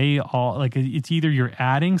away all, like it's either you're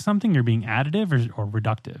adding something, you're being additive or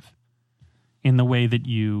reductive in the way that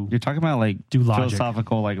you're talking about like do logic.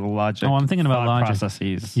 Philosophical like logic. Oh, I'm thinking about logic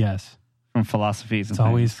processes. Yes, from philosophies. It's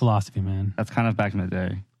always philosophy, man. That's kind of back in the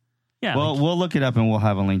day. Yeah. Well, we'll look it up and we'll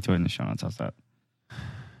have a link to it in the show notes. How's that?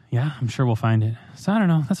 Yeah, I'm sure we'll find it. So I don't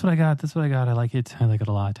know. That's what I got. I like it. I like it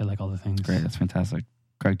a lot. I like all the things. Great. That's fantastic.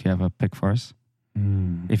 Greg, do you have a pick for us?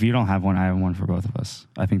 If you don't have one, I have one for both of us.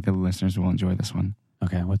 I think the listeners will enjoy this one.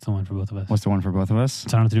 Okay. What's the one for both of us? What's the one for both of us? So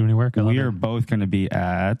I don't have to do any work. We are both going to be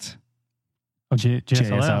at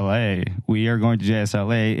JSLA. We are going to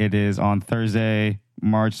JSLA. It is on Thursday,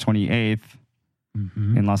 March 28th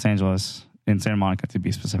in Los Angeles, in Santa Monica to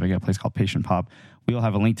be specific, at a place called Patient Pop. We'll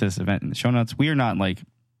have a link to this event in the show notes. We are not like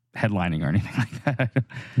headlining or anything like that.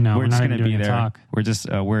 No, we're just going to be there. Talk.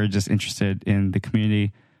 We're just interested in the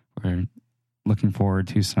community. We're looking forward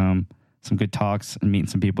to some good talks and meeting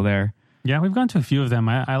some people there. Yeah, we've gone to a few of them.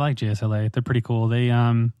 I like JSLA. They're pretty cool. They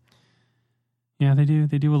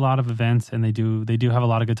they do a lot of events, and they do have a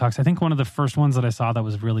lot of good talks. I think one of the first ones that I saw that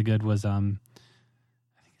was really good was I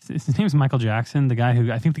think his name is Michael Jackson, the guy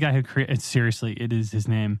who created, seriously, it is his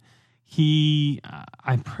name.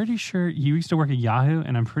 I'm pretty sure he used to work at Yahoo,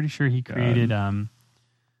 and I'm pretty sure he created.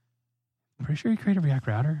 React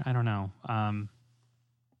Router. I don't know.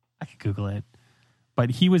 I could Google it, but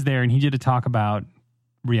he was there and he did a talk about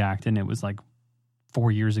React, and it was like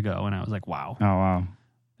 4 years ago, and I was like, wow. Oh wow.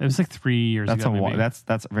 It was like 3 years ago.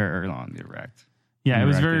 That's very early on the React. Yeah, it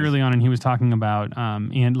was very early on, and he was talking about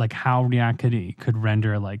and like how React could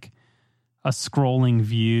render like a scrolling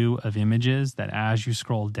view of images that as you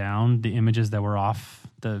scroll down, the images that were off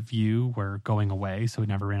the view were going away, so it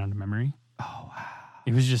never ran out of memory. Oh wow.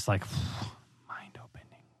 It was just like mind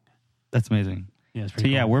opening. That's amazing. Yeah, it's so pretty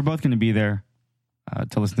cool. Yeah, we're both going to be there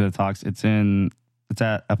to listen to the talks. It's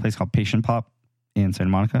at a place called Patient Pop in Santa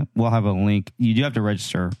Monica. We'll have a link. You do have to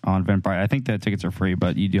register on Eventbrite. I think the tickets are free,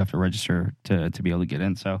 but you do have to register to be able to get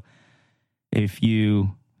in. So if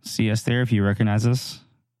you see us there, if you recognize us,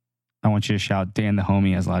 I want you to shout Dan the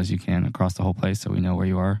Homie as loud as you can across the whole place so we know where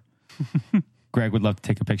you are. Greg would love to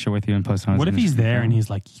take a picture with you and post on his What if he's Instagram there and he's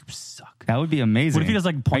like, you suck? That would be amazing. What if he does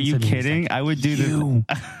like Are points you at me? kidding? Like, I would do you.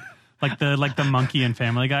 the like the monkey and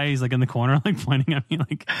Family Guy. He's like in the corner, like pointing at me.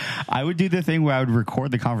 Like I would do the thing where I would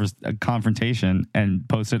record the confrontation and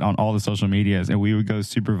post it on all the social medias, and we would go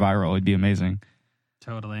super viral. It'd be amazing.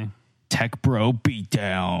 Totally. Tech Bro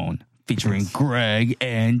Beatdown featuring Greg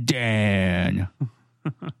and Dan.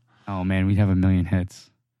 Oh man, we'd have 1 million hits.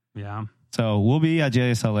 Yeah. So we'll be at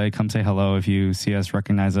JSLA. Come say hello if you see us,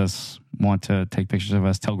 recognize us, want to take pictures of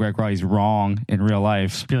us. Tell Greg Raw he's wrong in real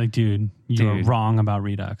life. Be like, dude, you're wrong about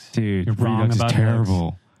Redux. Dude, you're wrong Redux about is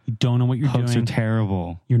terrible. Hooks. You don't know what you're Hooks doing. are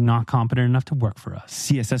terrible. You're not competent enough to work for us.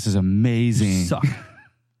 CSS is amazing. You suck.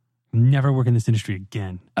 Never work in this industry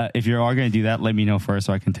again. If you're all going to do that, let me know first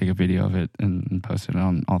so I can take a video of it and post it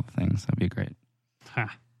on all the things. That'd be great.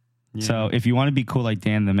 Ha. Yeah. So if you want to be cool like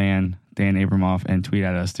Dan the Man, Dan Abramoff, and tweet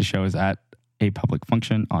at us, the show is at A Public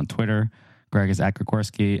Function on Twitter. Greg is at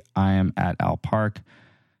Gregorski. I am at Al Park.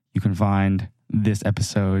 You can find this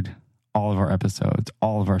episode, all of our episodes,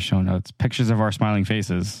 all of our show notes, pictures of our smiling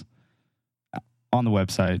faces on the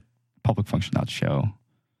website, publicfunction.show.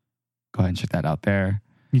 Go ahead and check that out there.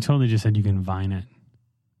 You totally just said you can Vine it.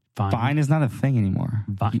 Vine is not a thing anymore.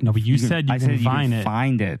 No, but you said you can Vine it.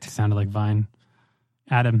 Find it. Sounded like Vine.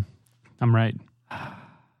 Adam, I'm right.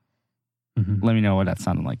 Let me know what that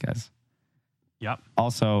sounded like, guys. Yep.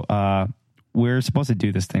 Also, we're supposed to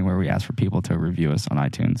do this thing where we ask for people to review us on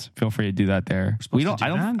iTunes. Feel free to do that there.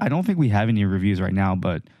 I don't think we have any reviews right now,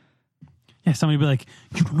 but yeah, somebody be like,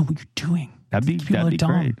 you don't know what you're doing. That'd be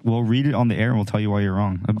great. We'll read it on the air and we'll tell you why you're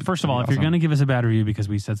wrong. First of all, if you're going to give us a bad review because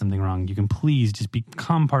we said something wrong, you can please just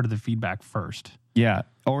become part of the feedback first. Yeah.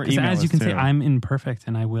 Or email as you can too. say, I'm imperfect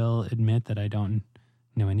and I will admit that I don't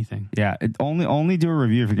know anything. Yeah. Only do a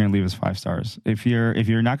review if you're going to leave us 5 stars. If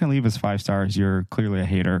you're not going to leave us 5 stars, you're clearly a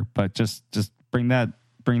hater. But just bring that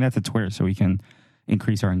to Twitter so we can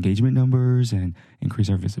increase our engagement numbers and increase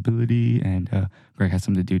our visibility. And Greg has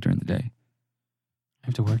something to do during the day. I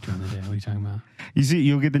have to work during the day. What are you talking about? You see,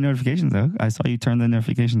 you'll get the notifications though. I saw you turn the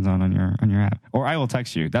notifications on your app, or I will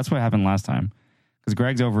text you. That's what happened last time because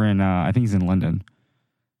Greg's over in I think he's in London,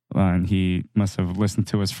 and he must have listened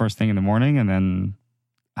to us first thing in the morning, and then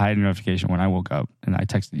I had a notification when I woke up, and I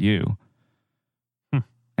texted you,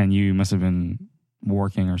 and you must have been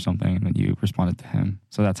working or something, and then you responded to him.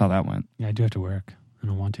 So that's how that went. Yeah, I do have to work. I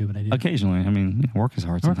don't want to, but I do. Occasionally, I mean, work is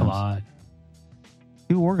hard. I work sometimes. a lot.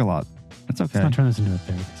 You work a lot. That's okay. Let's not turn this into a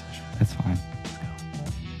therapy session. That's fine. Let's go.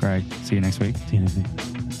 Greg, see you next week. See you next week.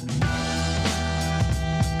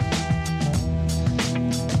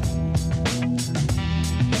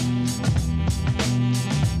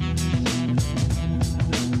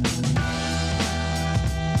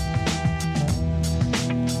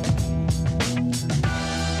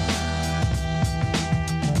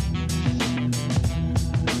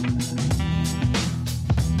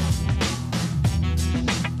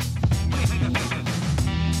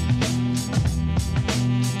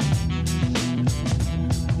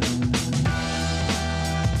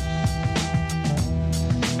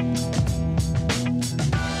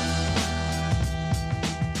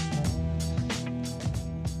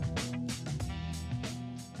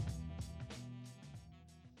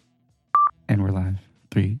 And we're live.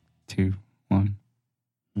 3, 2, 1.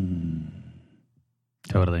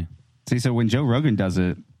 Totally. See, so when Joe Rogan does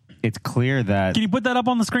it, it's clear that... Can you put that up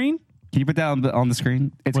on the screen? Can you put that on the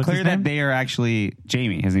screen? It's What's clear his that name? they are actually...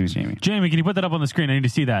 Jamie. His name is Jamie. Jamie, can you put that up on the screen? I need to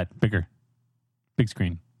see that. Bigger. Big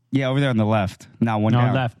screen. Yeah, over there on the left. Now one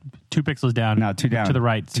down. left. 2 pixels down. No, 2 down. To the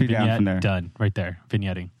right. 2 down Vignette, from there. Done. Right there.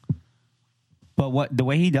 Vignetting. But the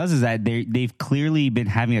way he does is that they've clearly been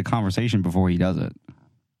having a conversation before he does it.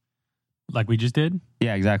 like we just did,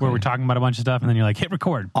 Yeah, exactly. where we're talking about a bunch of stuff, and then you're like, hit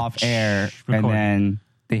record. Off air, Record. and then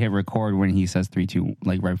they hit record when he says 3, 2,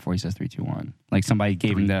 like right before he says 3, 2, 1. Like somebody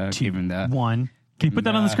gave him the 1. Can you put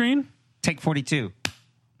that on the screen? take 42.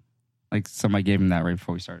 Like somebody gave him that right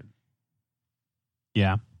before we started.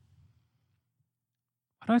 Yeah.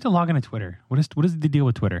 Why do I have to log into Twitter? What is the deal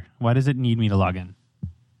with Twitter? Why does it need me to log in?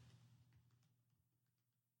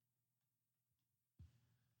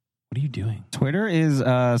 What are you doing? Twitter is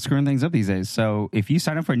screwing things up these days. So if you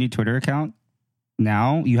sign up for a new Twitter account,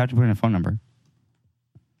 now you have to put in a phone number.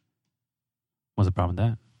 What's the problem with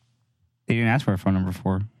that? They didn't ask for a phone number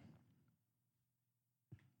before.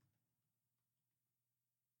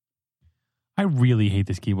 I really hate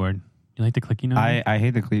this keyboard. You like the clicky noise? I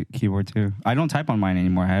hate the keyboard too. I don't type on mine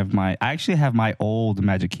anymore. I actually have my old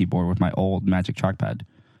Magic keyboard with my old Magic trackpad. Do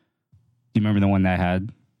you remember the one that I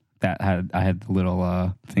had? I had the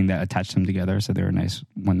little thing that attached them together, so they were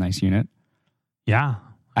one nice unit. Yeah.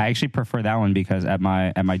 I actually prefer that one because at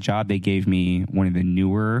my job they gave me one of the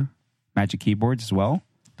newer Magic keyboards as well.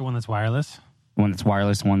 The one that's wireless? The one that's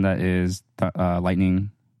wireless, one that is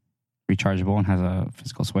Lightning rechargeable and has a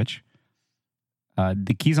physical switch.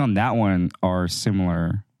 The keys on that one are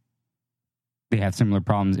similar. They have similar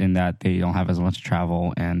problems in that they don't have as much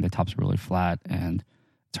travel and the tops are really flat and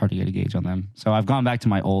it's hard to get a gauge on them. So I've gone back to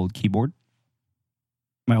my old keyboard,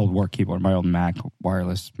 my old work keyboard, my old Mac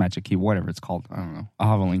wireless Magic keyboard, whatever it's called. I don't know.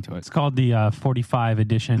 I'll have a link to it. It's called the 45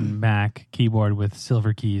 edition Mac keyboard with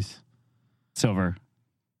silver keys. Silver.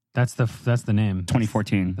 That's the name.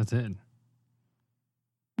 2014. That's it.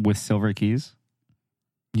 With silver keys.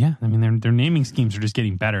 Yeah, I mean their naming schemes are just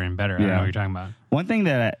getting better and better. I don't know what you're talking about. One thing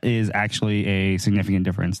that is actually a significant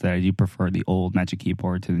difference that I do prefer the old Magic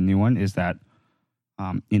keyboard to the new one is that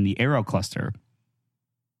in the Aero cluster,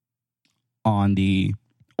 on the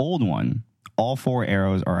old one, all 4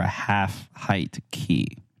 arrows are a half height key,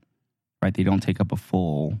 right? They don't take up a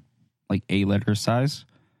full like A letter size.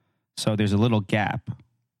 So there's a little gap,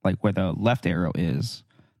 like where the left arrow is,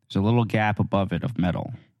 there's a little gap above it of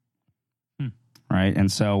metal. Right.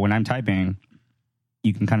 And so when I'm typing,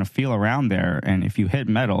 you can kind of feel around there. And if you hit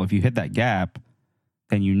metal, if you hit that gap,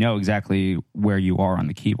 then you know exactly where you are on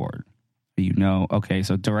the keyboard. You know, okay,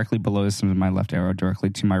 so directly below this is my left arrow. Directly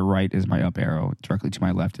to my right is my up arrow. Directly to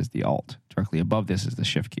my left is the alt. Directly above this is the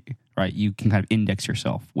shift key. Right. You can kind of index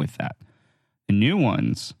yourself with that. The new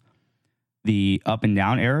ones, the up and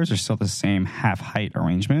down arrows are still the same half height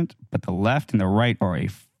arrangement, but the left and the right are a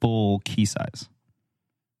full key size.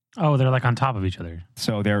 Oh, they're like on top of each other.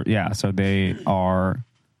 So they're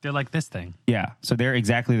like this thing. Yeah, so they're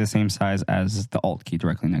exactly the same size as the alt key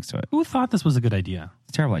directly next to it. Who thought this was a good idea? It's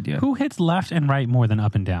a terrible idea. Who hits left and right more than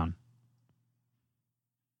up and down?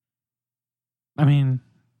 I mean,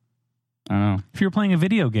 I don't know. If you were playing a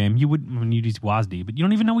video game, you'd use WASD, but you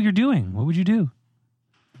don't even know what you're doing. What would you do?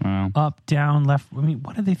 I don't know. Up, down, left. I mean,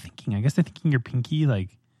 what are they thinking? I guess they're thinking your pinky, like,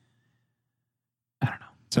 I don't know.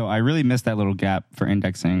 So I really missed that little gap for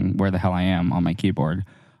indexing where the hell I am on my keyboard.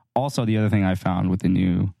 Also, the other thing I found with the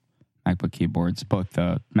new MacBook keyboards, both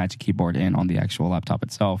the Magic Keyboard and on the actual laptop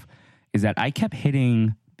itself, is that I kept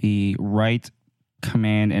hitting the right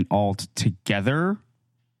Command and Alt together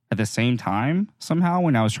at the same time somehow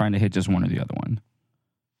when I was trying to hit just one or the other one,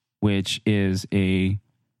 which is a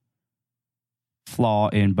flaw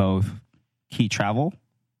in both key travel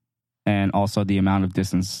and also the amount of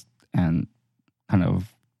distance and kind of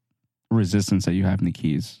resistance that you have in the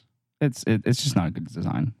keys. It's just not a good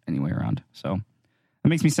design anyway around. So it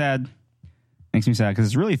makes me sad. Makes me sad because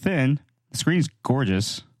it's really thin. The screen's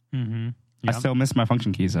gorgeous. Mm-hmm. Yep. I still miss my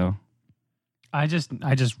function keys though. I just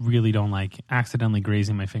really don't like accidentally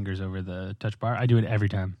grazing my fingers over the touch bar. I do it every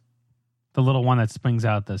time. The little one that springs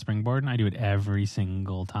out the springboard, I do it every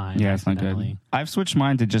single time. Yeah, it's not good. I've switched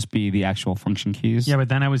mine to just be the actual function keys. Yeah, but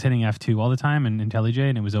then I was hitting F2 all the time in IntelliJ,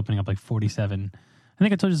 and it was opening up like 47. I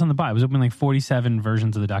think I told you this on the buy. I was opening like 47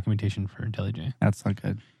 versions of the documentation for IntelliJ. That's not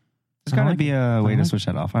good. There's got to be a way to switch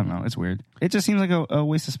that off. I don't know. It's weird. It just seems like a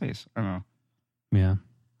waste of space. I don't know. Yeah.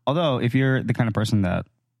 Although, if you're the kind of person that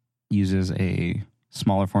uses a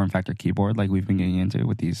smaller form factor keyboard, like we've been getting into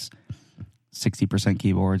with these 60%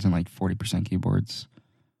 keyboards and like 40% keyboards,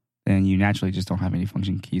 then you naturally just don't have any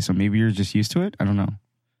function keys. So maybe you're just used to it. I don't know.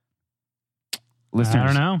 Listeners, I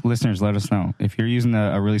don't know. Listeners, let us know. If you're using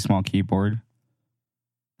a really small keyboard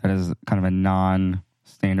that is kind of a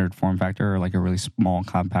non-standard form factor or like a really small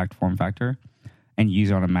compact form factor and you use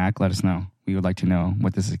it on a Mac, let us know. We would like to know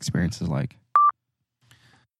what this experience is like.